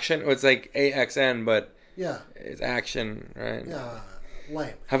 Action? Oh, it's like AXN, but yeah, it's Action, right? Yeah,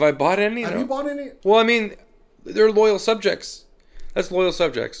 lame. Have I bought any? Have you bought any? Well, I mean, they're loyal subjects. That's loyal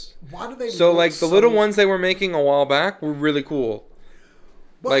subjects. Why do they? So, like, the little ones they were making a while back were really cool.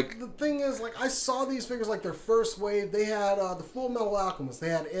 But the thing is, like, I saw these figures, like, their first wave. They had the Full Metal Alchemist. They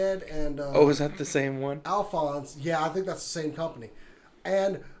had Ed and... oh, is that the same one? Alphonse. Yeah, I think that's the same company.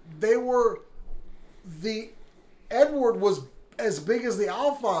 And they were... The Edward was as big as the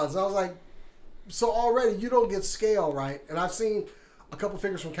Alphonse. And I was like, so already you don't get scale, right? And I've seen a couple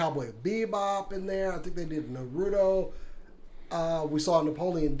figures from Cowboy Bebop in there. I think they did Naruto. We saw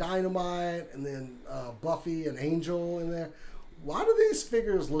Napoleon Dynamite. And then Buffy and Angel in there. Why do these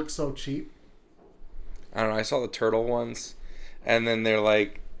figures look so cheap? I don't know. I saw the turtle ones, and then they're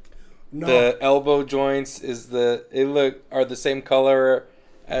like, the elbow joints are the same color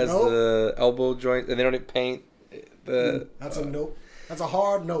as the elbow joint, and they don't paint the. That's a nope. That's a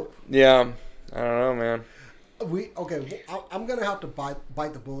hard nope. Yeah, I don't know, man. I'm gonna have to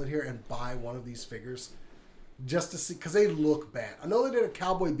bite the bullet here and buy one of these figures, just to see, because they look bad. I know they did a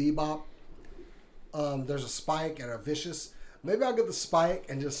Cowboy Bebop. There's a Spike and a Vicious. Maybe I'll get the Spike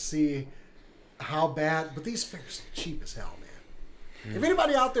and just see how bad. But these figures are cheap as hell, man. If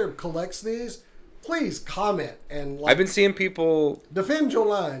anybody out there collects these, please comment and I've been seeing people defend your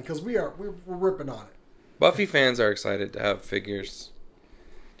line, because we're ripping on it. Buffy fans are excited to have figures,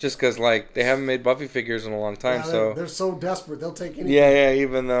 just because like they haven't made Buffy figures in a long time. Yeah, they're so desperate they'll take anything. Yeah.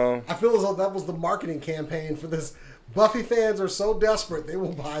 Even though I feel as though that was the marketing campaign for this. Buffy fans are so desperate they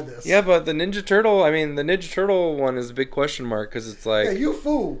will buy this. Yeah, but the Ninja Turtle one is a big question mark, because it's like... Yeah, you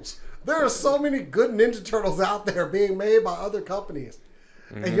fools. There are so many good Ninja Turtles out there being made by other companies.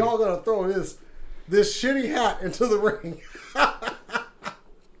 Mm-hmm. And y'all gonna throw this shitty hat into the ring.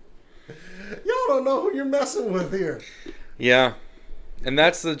 Y'all don't know who you're messing with here. Yeah. And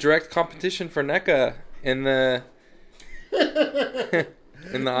that's the direct competition for NECA in the...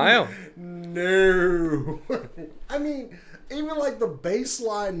 in the aisle. No. I mean, even like the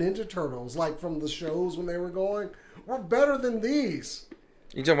baseline Ninja Turtles, like from the shows when they were going, were better than these.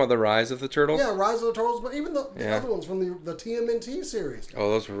 You talking about the Rise of the Turtles? Yeah, Rise of the Turtles, but even the other ones from the TMNT series. Oh,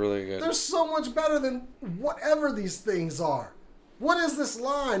 those were really good. They're so much better than whatever these things are. What is this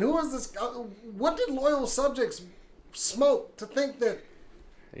line? Who is this? What did loyal subjects smoke to think that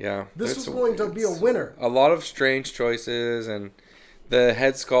this was going to be a winner? A lot of strange choices, and the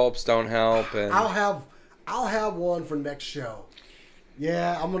head sculpts don't help. And I'll have one for next show.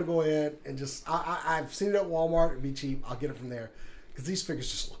 Yeah, I'm gonna go ahead and just I've seen it at Walmart. It'd be cheap. I'll get it from there, because these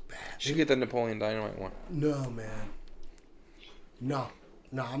figures just look bad. You should get the Napoleon Dynamite one. No, man. No,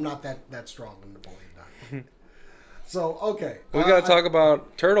 I'm not that strong in Napoleon Dynamite. So, okay. We got to talk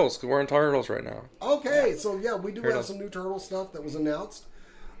about Turtles, because we're in Turtles right now. Okay, so yeah, we do have some new Turtle stuff that was announced.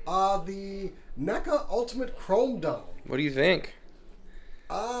 The NECA Ultimate Chrome Dome. What do you think?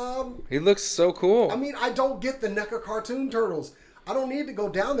 He looks so cool. I mean, I don't get the NECA cartoon Turtles. I don't need to go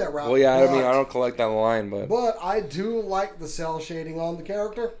down that route. Well, yeah, I mean, I don't collect that line, but... But I do like the cell shading on the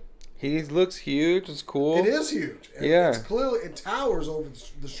character. He looks huge. It's cool. It is huge. Yeah. It's clearly, it towers over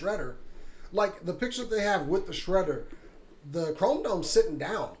the Shredder. Like, the picture that they have with the Shredder, the Chrome Dome's sitting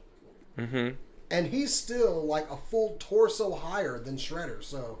down. Mm-hmm. And he's still, like, a full torso higher than Shredder,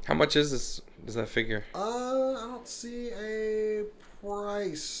 so... How much is that figure? I don't see a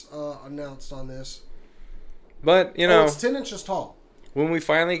price announced on this. But, you know... it's 10 inches tall. When we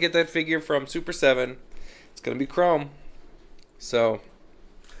finally get that figure from Super 7, it's going to be Chrome. So...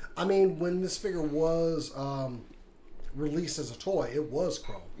 I mean, when this figure was released as a toy, it was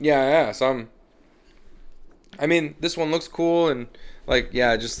Chrome. Yeah. So I mean, this one looks cool and like,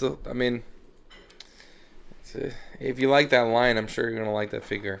 yeah, I mean, if you like that line, I'm sure you're gonna like that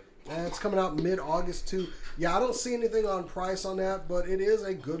figure. It's coming out mid-August too. Yeah, I don't see anything on price on that, but it is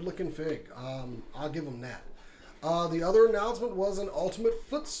a good-looking fig. I'll give them that. The other announcement was an Ultimate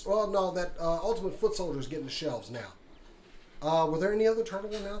Foot Soldier is getting the shelves now. Were there any other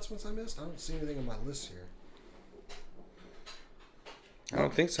Turtle announcements I missed? I don't see anything on my list here. I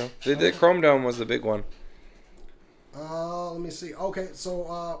don't think so. The Chrome Dome was the big one. Let me see. Okay,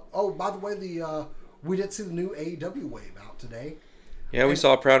 so by the way, we did see the new AEW wave out today. Yeah, we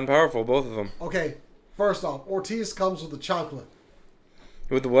saw Proud and Powerful, both of them. Okay, first off, Ortiz comes with a chocolate.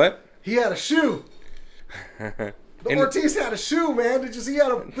 With the what? He had a shoe. Ortiz had a shoe, man. Did you see? He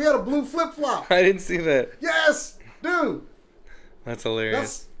had a blue flip flop. I didn't see that. Yes, dude. That's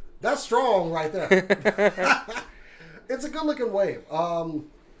hilarious. That's strong right there. It's a good looking wave.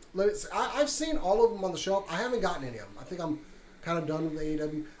 I've seen all of them on the shelf. I haven't gotten any of them. I think I'm kind of done with the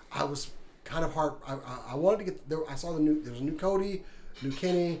AEW. I was kind of hard. I wanted to get there. I saw there was a new Cody, new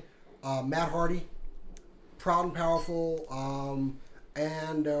Kenny, Matt Hardy, Proud and Powerful,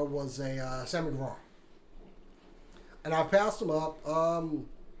 and there was a Sammy Guevara. And I passed them up.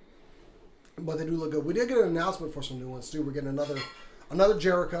 But they do look good. We did get an announcement for some new ones too. We're getting another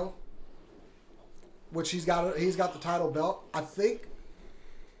Jericho, which he's got the title belt. I don't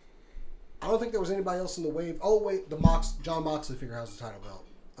think there was anybody else in the wave. Oh wait, John Moxley figure has the title belt.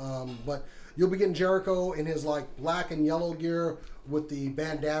 But you'll be getting Jericho in his like black and yellow gear with the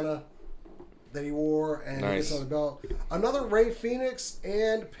bandana that he wore, and nice. He gets on the belt. Another Rey Fenix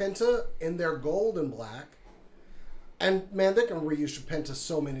and Penta in their gold and black. And, man, they can reuse Penta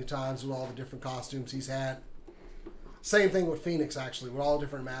so many times with all the different costumes he's had. Same thing with Phoenix, actually, with all the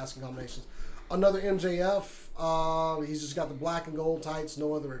different masking combinations. Another MJF. He's just got the black and gold tights,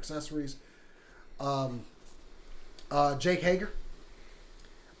 no other accessories. Jake Hager.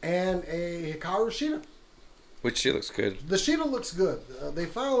 And a Hikaru Shida. Which she looks good. The Shida looks good.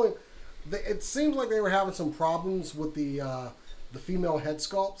 It seems like they were having some problems with the female head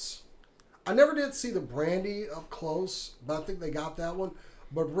sculpts. I never did see the Brandy up close, but I think they got that one.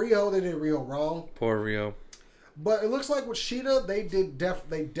 But Rio, they did Rio wrong. Poor Rio. But it looks like with Shida, they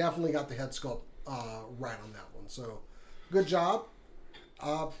definitely got the head sculpt right on that one. So, good job.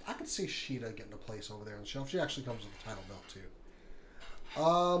 I could see Shida getting a place over there on the shelf. She actually comes with the title belt too.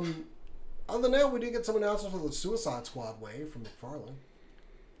 Other than that, we did get some announcements for the Suicide Squad wave from McFarlane.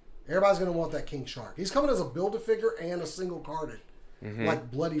 Everybody's going to want that King Shark. He's coming as a Build-A-Figure and a single carded, like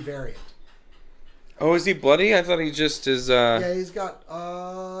bloody variant. Oh, is he bloody? I thought he just is... Yeah, he's got...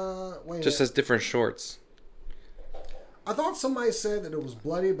 just has different shorts. I thought somebody said that it was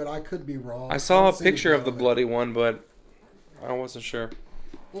bloody, but I could be wrong. I saw a picture of the bloody one, but I wasn't sure.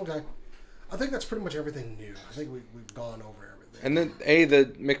 Okay. I think that's pretty much everything new. I think we've gone over everything. And then, the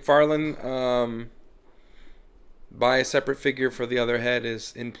McFarlane buy a separate figure for the other head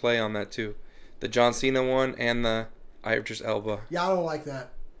is in play on that, too. The John Cena one and the Idris Elba. Yeah, I don't like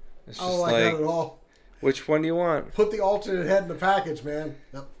that. It's I don't like that at all. Which one do you want? Put the alternate head in the package, man.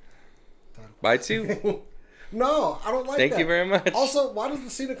 Yep. Buy two? No, I don't like that. Thank you very much. Also, why does the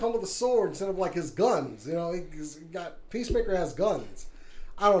Cena come with a sword instead of like his guns? You know, he's got Peacemaker has guns.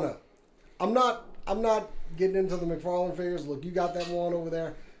 I don't know. I'm not getting into the McFarlane figures. Look, you got that one over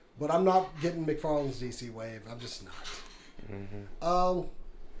there, but I'm not getting McFarlane's DC wave. I'm just not.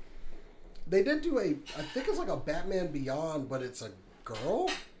 They did do I think it's like a Batman Beyond, but it's a girl.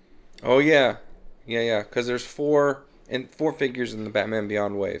 Oh yeah. Yeah, because there's four figures in the Batman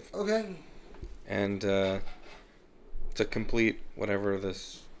Beyond wave. Okay. And to complete whatever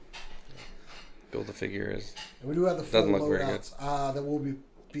this Build-A-Figure is. And we do have the full loadouts that we'll be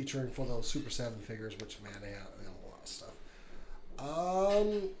featuring for those Super 7 figures, which, man, they have a lot of stuff.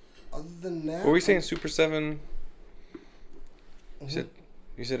 Other than that... Were we saying Super 7? You said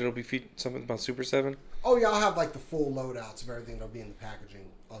it'll be something about Super 7? Oh, yeah, I'll have, like, the full loadouts of everything that'll be in the packaging.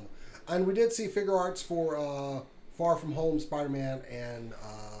 And we did see figure arts for Far From Home Spider-Man and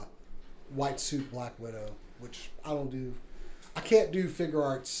White Suit Black Widow, which I can't do figure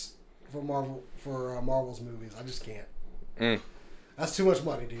arts for Marvel's movies. I just can't. That's too much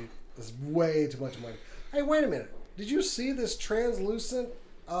money, dude. That's way too much money. Hey, wait a minute. Did you see this translucent,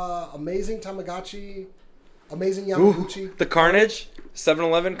 amazing Tamagotchi, amazing Yamaguchi? Ooh, the Carnage?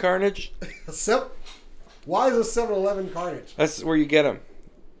 7-Eleven Carnage? Why is a 7-Eleven Carnage? That's where you get him.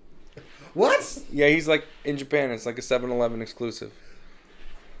 What? Yeah, he's like in Japan. It's like a 7-Eleven exclusive.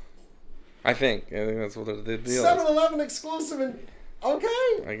 I think that's what the deal 7-Eleven exclusive, and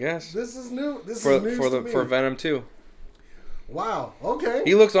okay. I guess this is new. This is news to me. For Venom 2. Wow. Okay.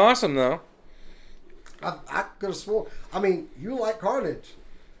 He looks awesome though. I could have sworn. I mean, you like Carnage,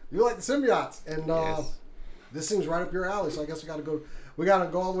 you like the symbiotes, and yes. This seems right up your alley. So I guess we got to go. We got to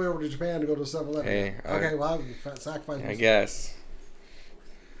go all the way over to Japan to go to 7-Eleven. Hey, okay. Well, sacrifice. I guess.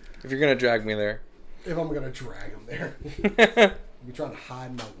 If you're gonna drag me there. If I'm gonna drag him there. Be trying to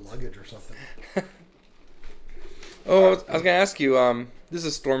hide my luggage or something. Oh, I was gonna ask you. This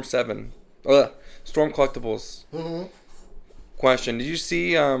is Storm 7. Storm Collectibles. Mm-hmm. Question: did you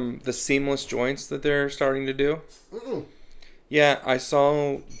see the seamless joints that they're starting to do? Mm-mm. Yeah, I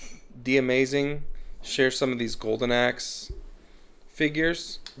saw The Amazing share some of these Golden Axe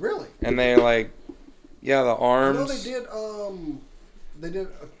figures. Really? And they the arms. I know they did.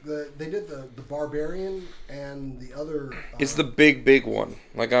 They did the Barbarian and the other. It's the big one.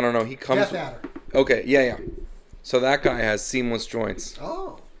 I don't know. He comes. Death Adder. Okay, yeah. So that guy has seamless joints.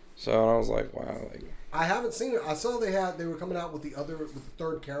 Oh. So I was like, wow. I haven't seen it. I saw they were coming out with the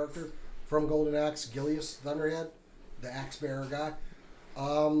third character from Golden Axe, Gilius Thunderhead, the axe bearer guy.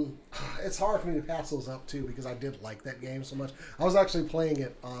 It's hard for me to pass those up too because I did like that game so much. I was actually playing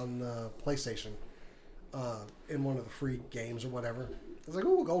it on PlayStation in one of the free games or whatever. I was like,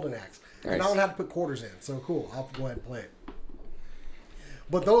 ooh, Golden Axe. Nice. And I don't have to put quarters in, so cool. I'll go ahead and play it.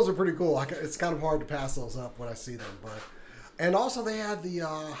 But those are pretty cool. It's kind of hard to pass those up when I see them. And also they had the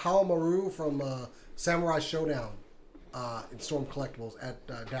Haomaru from Samurai Showdown in Storm Collectibles at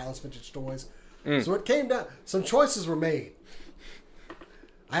Dallas Vintage Toys. So it came down. Some choices were made.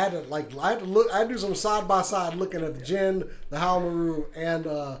 I had to do some side by side looking at the Jin, the Haomaru,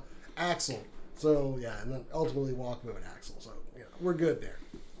 and Axel. So yeah, and then ultimately walked with Axel. So we're good there.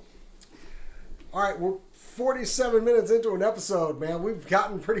 All right, we're 47 minutes into an episode, man. We've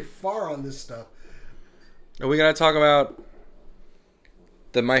gotten pretty far on this stuff. We gotta talk about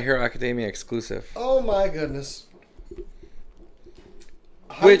the My Hero Academia exclusive. Oh my goodness!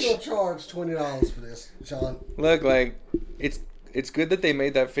 How you gonna charge $20 for this, Sean? Look, it's good that they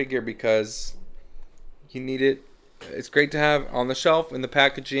made that figure because you need it. It's great to have on the shelf in the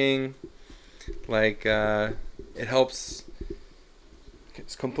packaging. It helps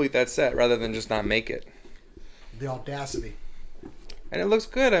complete that set rather than just not make it. The audacity. And it looks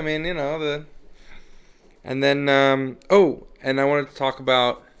good. I mean, and then and I wanted to talk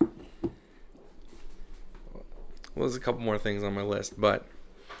about. Well, there's a couple more things on my list, but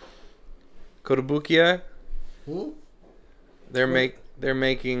Kotobukiya. They're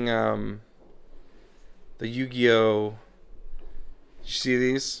making the Yu-Gi-Oh. You see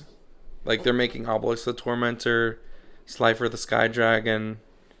these? They're making Obelisk the Tormentor, Slifer the Sky Dragon,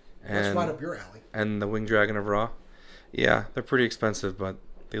 and that's right up your alley. And the Winged Dragon of Ra. Yeah, they're pretty expensive, but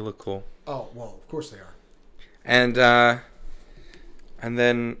they look cool. Oh well, of course they are. And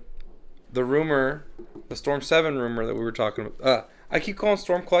then the rumor, the Storm 7 rumor that we were talking about. I keep calling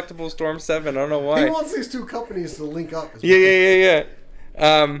Storm Collectibles Storm 7. I don't know why. He wants these two companies to link up. Yeah.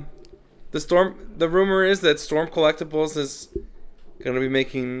 The rumor is that Storm Collectibles is going to be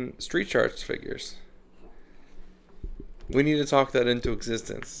making Street Sharks figures. We need to talk that into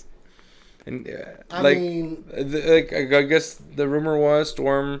existence. And I guess the rumor was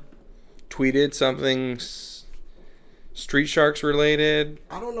Storm tweeted something Street Sharks related.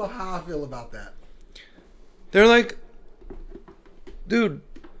 I don't know how I feel about that. They're like, dude,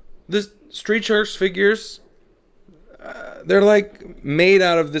 this Street Sharks figures, they're made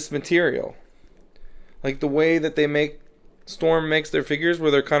out of this material. The way that Storm makes their figures,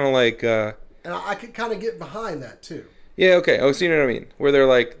 where they're kind of and I could kind of get behind that too. Yeah, okay. Oh, so you know what I mean? Where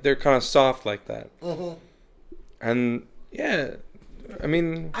they're kind of soft like that. Mm-hmm. And yeah, I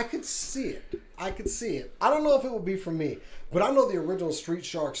mean, I could see it. I don't know if it would be for me, but I know the original Street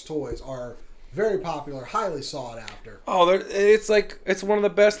Sharks toys are very popular, highly sought after. Oh, it's one of the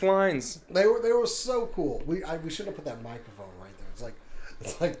best lines. They were so cool. We should have put that microphone right there.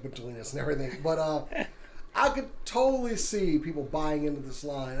 It's like between us and everything. But I could totally see people buying into this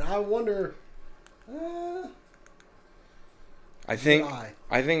line. And I wonder. I think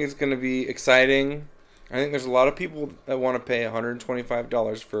it's going to be exciting. I think there's a lot of people that want to pay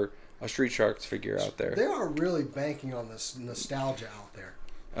 $125 for a Street Sharks figure out there. They are really banking on this nostalgia out there.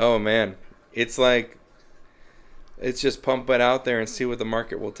 Oh man, it's like it's just pump it out there and see what the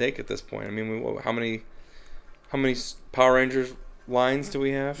market will take at this point. I mean, how many Power Rangers lines do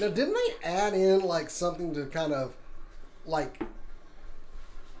we have? Now, didn't they add in like something to kind of like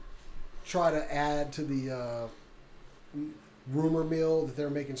try to add to the rumor mill that they're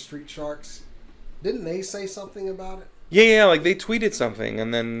making Street Sharks? Didn't they say something about it? Yeah, like they tweeted something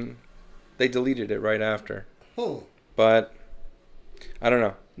and then they deleted it right after. But I don't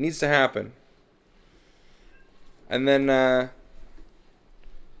know. It needs to happen. And then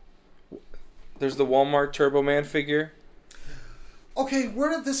there's the Walmart Turbo Man figure. Okay, where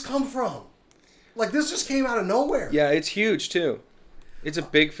did this come from? Like, this just came out of nowhere. Yeah, it's huge, too. It's a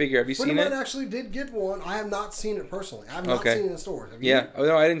big figure. Have you seen it? I actually did get one. I have not seen it personally. I have not seen it in stores. Have you? Yeah. Oh,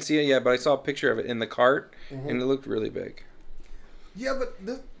 no, I didn't see it yet, but I saw a picture of it in the cart, and it looked really big. Yeah, but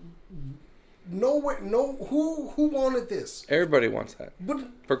who wanted this? Everybody wants that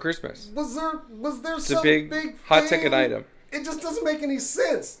for Christmas. Was there it's some a big hot ticket item? It just doesn't make any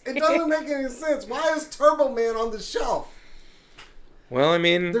sense. It doesn't make any sense. Why is Turbo Man on the shelf? Well, I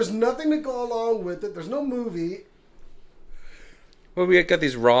mean, there's nothing to go along with it. There's no movie. Well, we got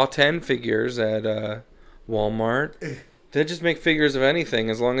these Raw 10 figures at Walmart. They just make figures of anything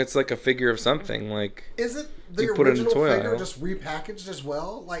as long as it's like a figure of something. Like, is it the original figure just repackaged as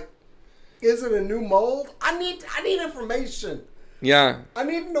well? Like, is it a new mold? I need information. Yeah. I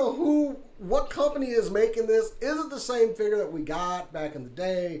need to know what company is making this. Is it the same figure that we got back in the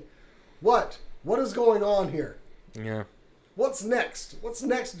day? What is going on here? Yeah. What's next? What's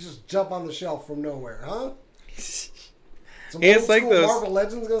next to just jump on the shelf from nowhere, huh? Some it's like those Marvel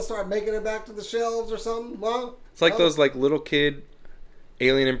Legends gonna start making it back to the shelves or something, huh? It's like those like little kid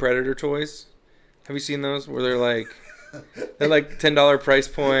Alien and Predator toys. Have you seen those where they're like $10 price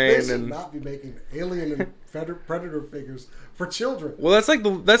point? They should not be making Alien and Predator figures for children. Well, that's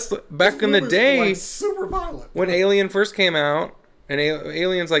back in the day, like super violent. When Alien first came out. And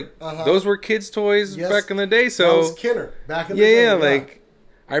Aliens, like, those were kids' toys back in the day. So that was Kenner back in the day. Yeah, like,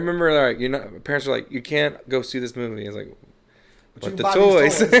 I remember, like, parents were like, you can't go see this movie. It's like, but the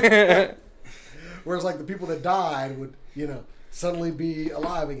toys. Whereas, like, the people that died would, suddenly be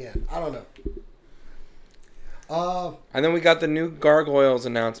alive again. I don't know. And then we got the new Gargoyles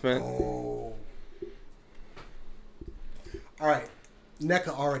announcement. Oh. All right. NECA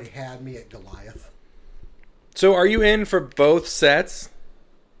already had me at Goliath. So are you in for both sets?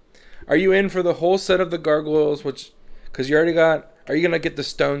 Are you in for the whole set of the Gargoyles? Because you already got... Are you going to get the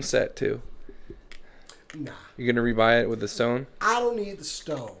stone set too? Nah. You're going to rebuy it with the stone? I don't need the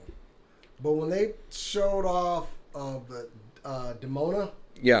stone. But when they showed off of the Demona...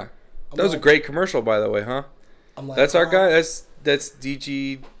 Yeah. That was a great commercial, by the way, huh? I'm like, that's our guy. That's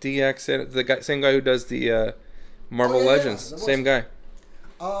DGDX, the same guy who does the Marvel Legends. Same guy.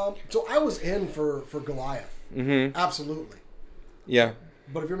 So I was in for Goliath. Mm-hmm. Absolutely. Yeah.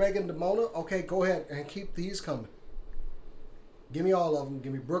 But if you're making Demona, okay, go ahead and keep these coming. Give me all of them.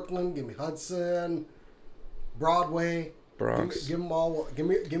 Give me Brooklyn. Give me Hudson. Broadway. Bronx. Give them all. Give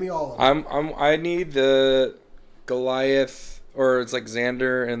me all of them. I need the Goliath, or it's like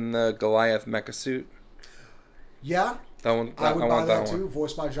Xander in the Goliath mecha suit. Yeah. That one. I would buy that too.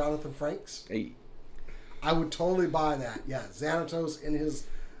 Voiced by Jonathan Frakes. Hey. I would totally buy that. Yeah, Xanatos in his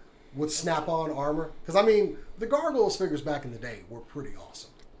with snap-on armor. Because I mean, the Gargoyles figures back in the day were pretty awesome.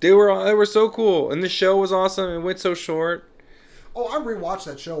 They were so cool, and the show was awesome. It went so short. Oh, I rewatched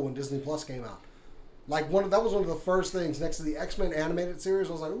that show when Disney Plus came out. Like that was one of the first things next to the X-Men animated series.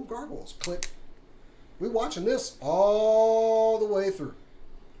 I was like, ooh, Gargoyles, click. We watching this all the way through.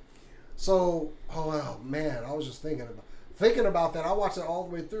 So, oh man, I was just thinking about that. I watched it all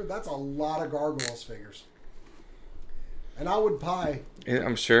the way through. That's a lot of Gargoyles figures. And I would buy. Yeah,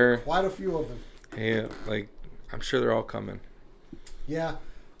 I'm sure. Quite a few of them. Yeah, I'm sure they're all coming. Yeah,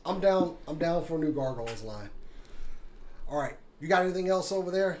 I'm down for a new Gargoyles line. All right, you got anything else over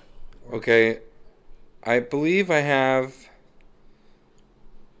there? Okay, I believe I have.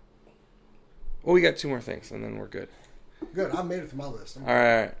 Well, we got 2 more things, and then we're good. Good, I made it through my list. All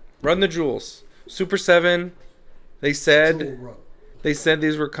right, run the jewels. Super 7. They said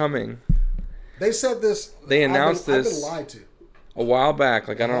these were coming. They said this. They announced this. I've been lied to. A while back.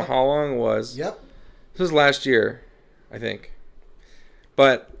 I don't know how long it was. Yep. This was last year, I think.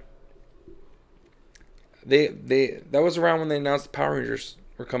 But that was around when they announced the Power Rangers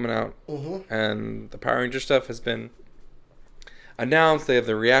were coming out. Mm-hmm. And the Power Ranger stuff has been announced. They have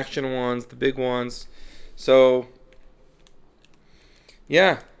the reaction ones, the big ones. So,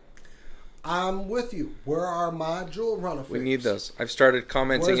 yeah. I'm with you. Where are my Jewel Runner figures? We need those. I've started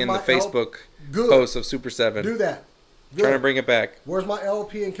commenting in the Facebook posts of Super 7. Do that. Good. Trying to bring it back. Where's my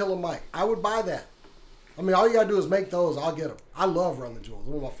LP and Killer Mike? I would buy that. I mean, all you gotta do is make those. I'll get them. I love Run the Jewels.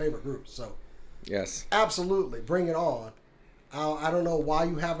 One of my favorite groups. So, yes, absolutely, bring it on. I don't know why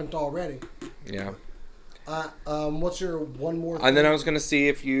you haven't already. Yeah. What's your one more thing? And then I was gonna see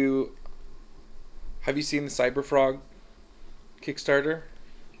if you have you seen the Cyberfrog Kickstarter?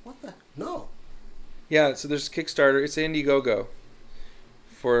 What the? No. Yeah, so there's Kickstarter. It's Indiegogo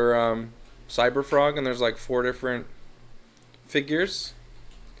for Cyberfrog, and there's like 4 different figures.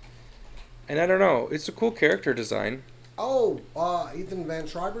 And I don't know, it's a cool character design. Oh, Ethan Van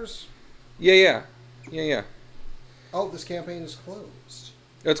Schreiber's? Yeah. Oh, this campaign is closed.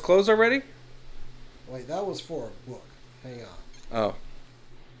 It's closed already? Wait, that was for a book. Hang on. Oh.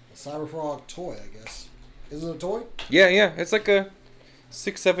 A Cyberfrog toy, I guess. Is it a toy? Yeah. It's like a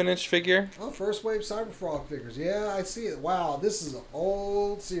 6-7 inch figure. Oh, first wave Cyberfrog figures. Yeah, I see it. Wow, this is an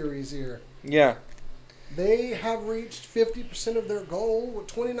old series here. Yeah. They have reached 50% of their goal with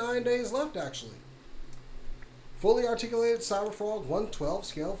 29 days left, actually. Fully articulated Cyberfrog 1/12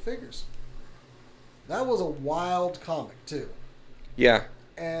 scale figures. That was a wild comic, too. Yeah.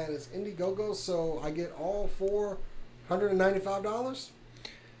 And it's Indiegogo, so I get all for $195?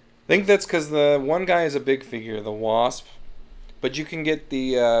 I think that's because the one guy is a big figure, the Wasp. But you can get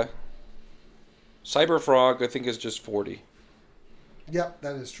the Cyberfrog, I think, is just 40. Yep,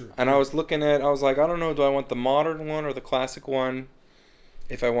 that is true. And I was looking at, I was like, I don't know, do I want the modern one or the classic one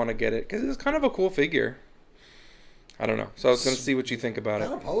if I want to get it? Because it's kind of a cool figure. I don't know. So I was going to see what you think about it.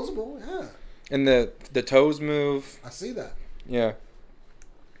 Kind of posable, yeah. And the toes move. I see that. Yeah.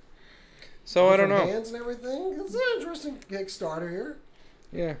 So I don't know. Hands and everything. It's an interesting Kickstarter here.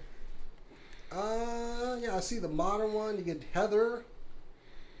 Yeah. Yeah, I see the modern one. You get Heather.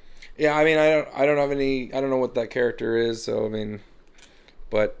 Yeah, I mean, I don't have any. I don't know what that character is. So I mean,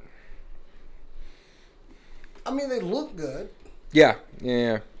 but. I mean, they look good. Yeah.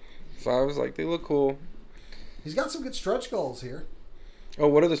 So I was like, they look cool. He's got some good stretch goals here. Oh,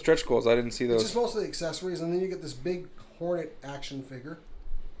 what are the stretch goals? I didn't see those. It's just mostly accessories, and then you get this big Hornet action figure.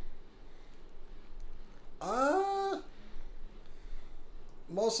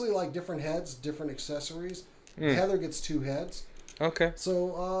 Mostly like different heads, different accessories. Heather gets 2 heads. Okay.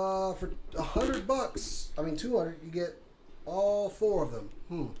 So for $100, I mean $200, you get all 4 of them.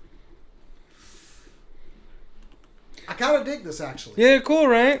 I kind of dig this actually. Yeah, cool,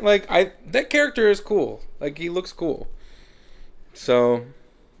 right? Like that character is cool. Like he looks cool. So.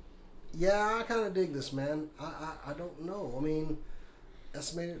 Yeah, I kind of dig this, man. I don't know. I mean,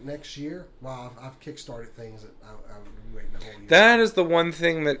 estimated next year. Wow, I've kickstarted things that I've been waiting the whole year. That is the one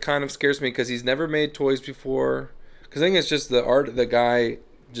thing that kind of scares me because he's never made toys before. Because I think it's just the art, the guy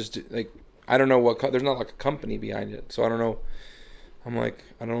just like, I don't know what, there's not like a company behind it. So I don't know. I'm like,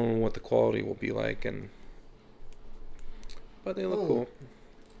 I don't know what the quality will be like. But they look cool.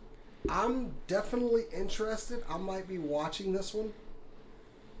 I'm definitely interested. I might be watching this one.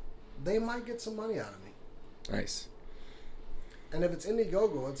 They might get some money out of me. Nice. And if it's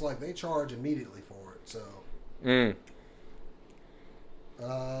Indiegogo, it's like they charge immediately for it. So.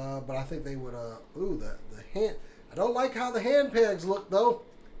 But I think they would. The hand. I don't like how the hand pegs look though.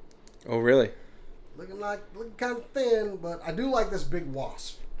 Oh really? Looking kind of thin, but I do like this big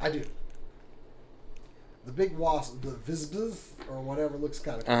wasp. I do. The big wasp, the Visbis or whatever, looks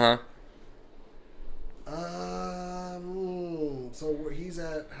kind of cool. So where he's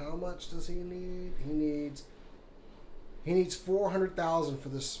at, how much does he need? He needs 400,000 for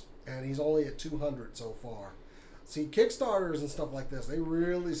this, and he's only at 200 so far. See, Kickstarters and stuff like this, they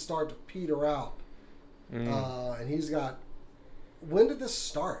really start to peter out. And he's got. When did this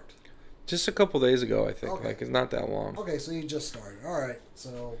start? Just a couple days ago, I think. Okay. Like it's not that long. Okay, so he just started. All right,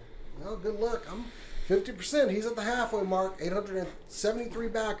 so well, good luck. I'm 50%. He's at the halfway mark. 873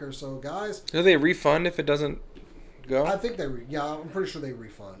 backers. So guys, do they refund if it doesn't go? I think I'm pretty sure they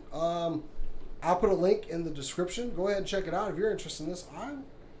refund. I'll put a link in the description. Go ahead and check it out if you're interested in this.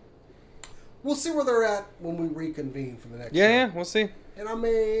 We'll see where they're at when we reconvene for the next show. Yeah, we'll see. And I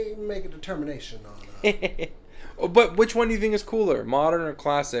may make a determination on But which one do you think is cooler, modern or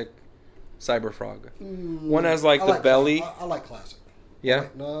Cyberfrog? One has like the belly. I like classic. Yeah.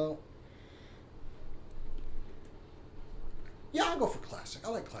 No. Yeah, I'll go for classic. I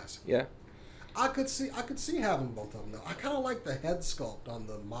like classic. Yeah. I could see having both of them though. I kind of like the head sculpt on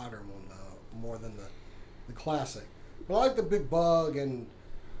the modern one more than the classic. But I like the big bug, and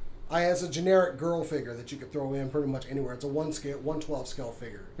it's a generic girl figure that you could throw in pretty much anywhere. It's a 1/12 scale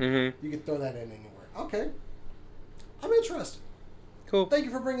figure. Mm-hmm. You could throw that in anywhere. Okay. I'm interested. Cool. Thank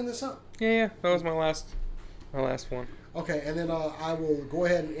you for bringing this up. Yeah. That was my last one. Okay, and then I will go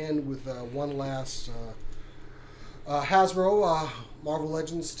ahead and end with one last Hasbro, Marvel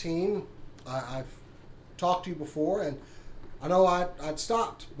Legends team, I've talked to you before, and I know I'd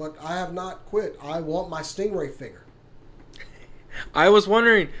stopped, but I have not quit. I want my Stingray figure. I was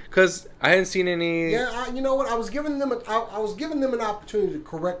wondering because I hadn't seen any. Yeah, you know what? I was giving them an opportunity to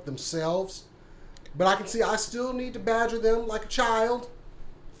correct themselves, but I can see I still need to badger them like a child.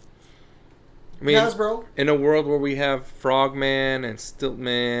 I mean, Hasbro. In a world where we have Frogman and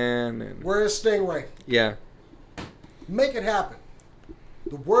Stiltman and where is Stingray? Yeah. Make it happen.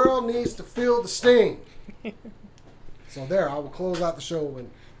 The world needs to feel the sting. So there, I will close out the show, and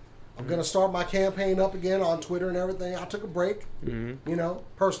I'm going to start my campaign up again on Twitter and everything. I took a break, you know,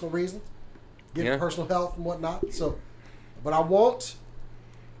 personal reasons, getting personal health and whatnot. So, but I want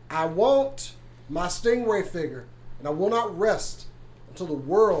my Stingray figure, and I will not rest until the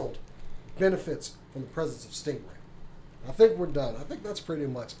world benefits from the presence of Stingray. I think we're done. I think that's pretty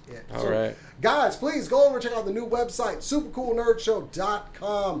much it. All right. Guys, please go over and check out the new website,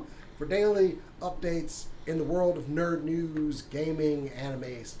 supercoolnerdshow.com, for daily updates in the world of nerd news, gaming,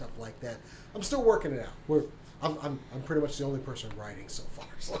 anime, stuff like that. I'm still working it out. I'm pretty much the only person writing so far.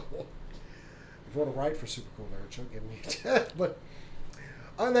 So if you want to write for Super Cool Nerd Show, give me a tip. But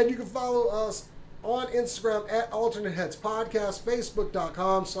other than that, you can follow us on Instagram at Alternate Heads Podcast,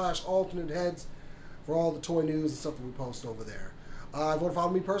 Facebook.com/Alternate Heads for all the toy news and stuff that we post over there. If you want to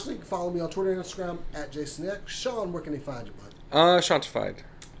follow me personally, you can follow me on Twitter and Instagram at JasonX. Sean, where can they find you, bud? Shantified.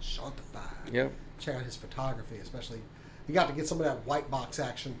 Shantified. Yep. Check out his photography, especially. He got to get some of that white box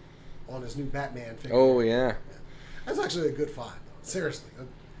action on his new Batman figure. Oh, yeah. That's actually a good find, though. Seriously.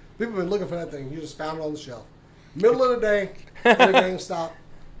 People have been looking for that thing. You just found it on the shelf. Middle of the day, at a GameStop.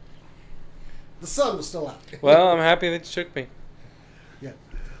 The sun was still out. Well, I'm happy that you took me. Yeah.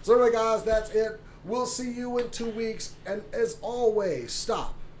 So anyway, guys, that's it. We'll see you in 2 weeks. And as always,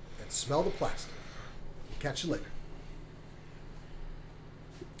 stop and smell the plastic. Catch you later.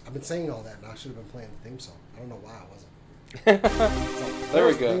 I've been saying all that, and I should have been playing the theme song. I don't know why I wasn't. There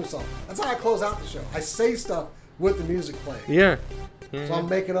we go. Theme song. That's how I close out the show. I say stuff with the music playing. Yeah. So I'm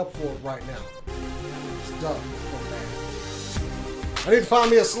making up for it right now. It's done. I need to find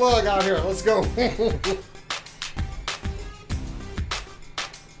me a slug out here. Let's go.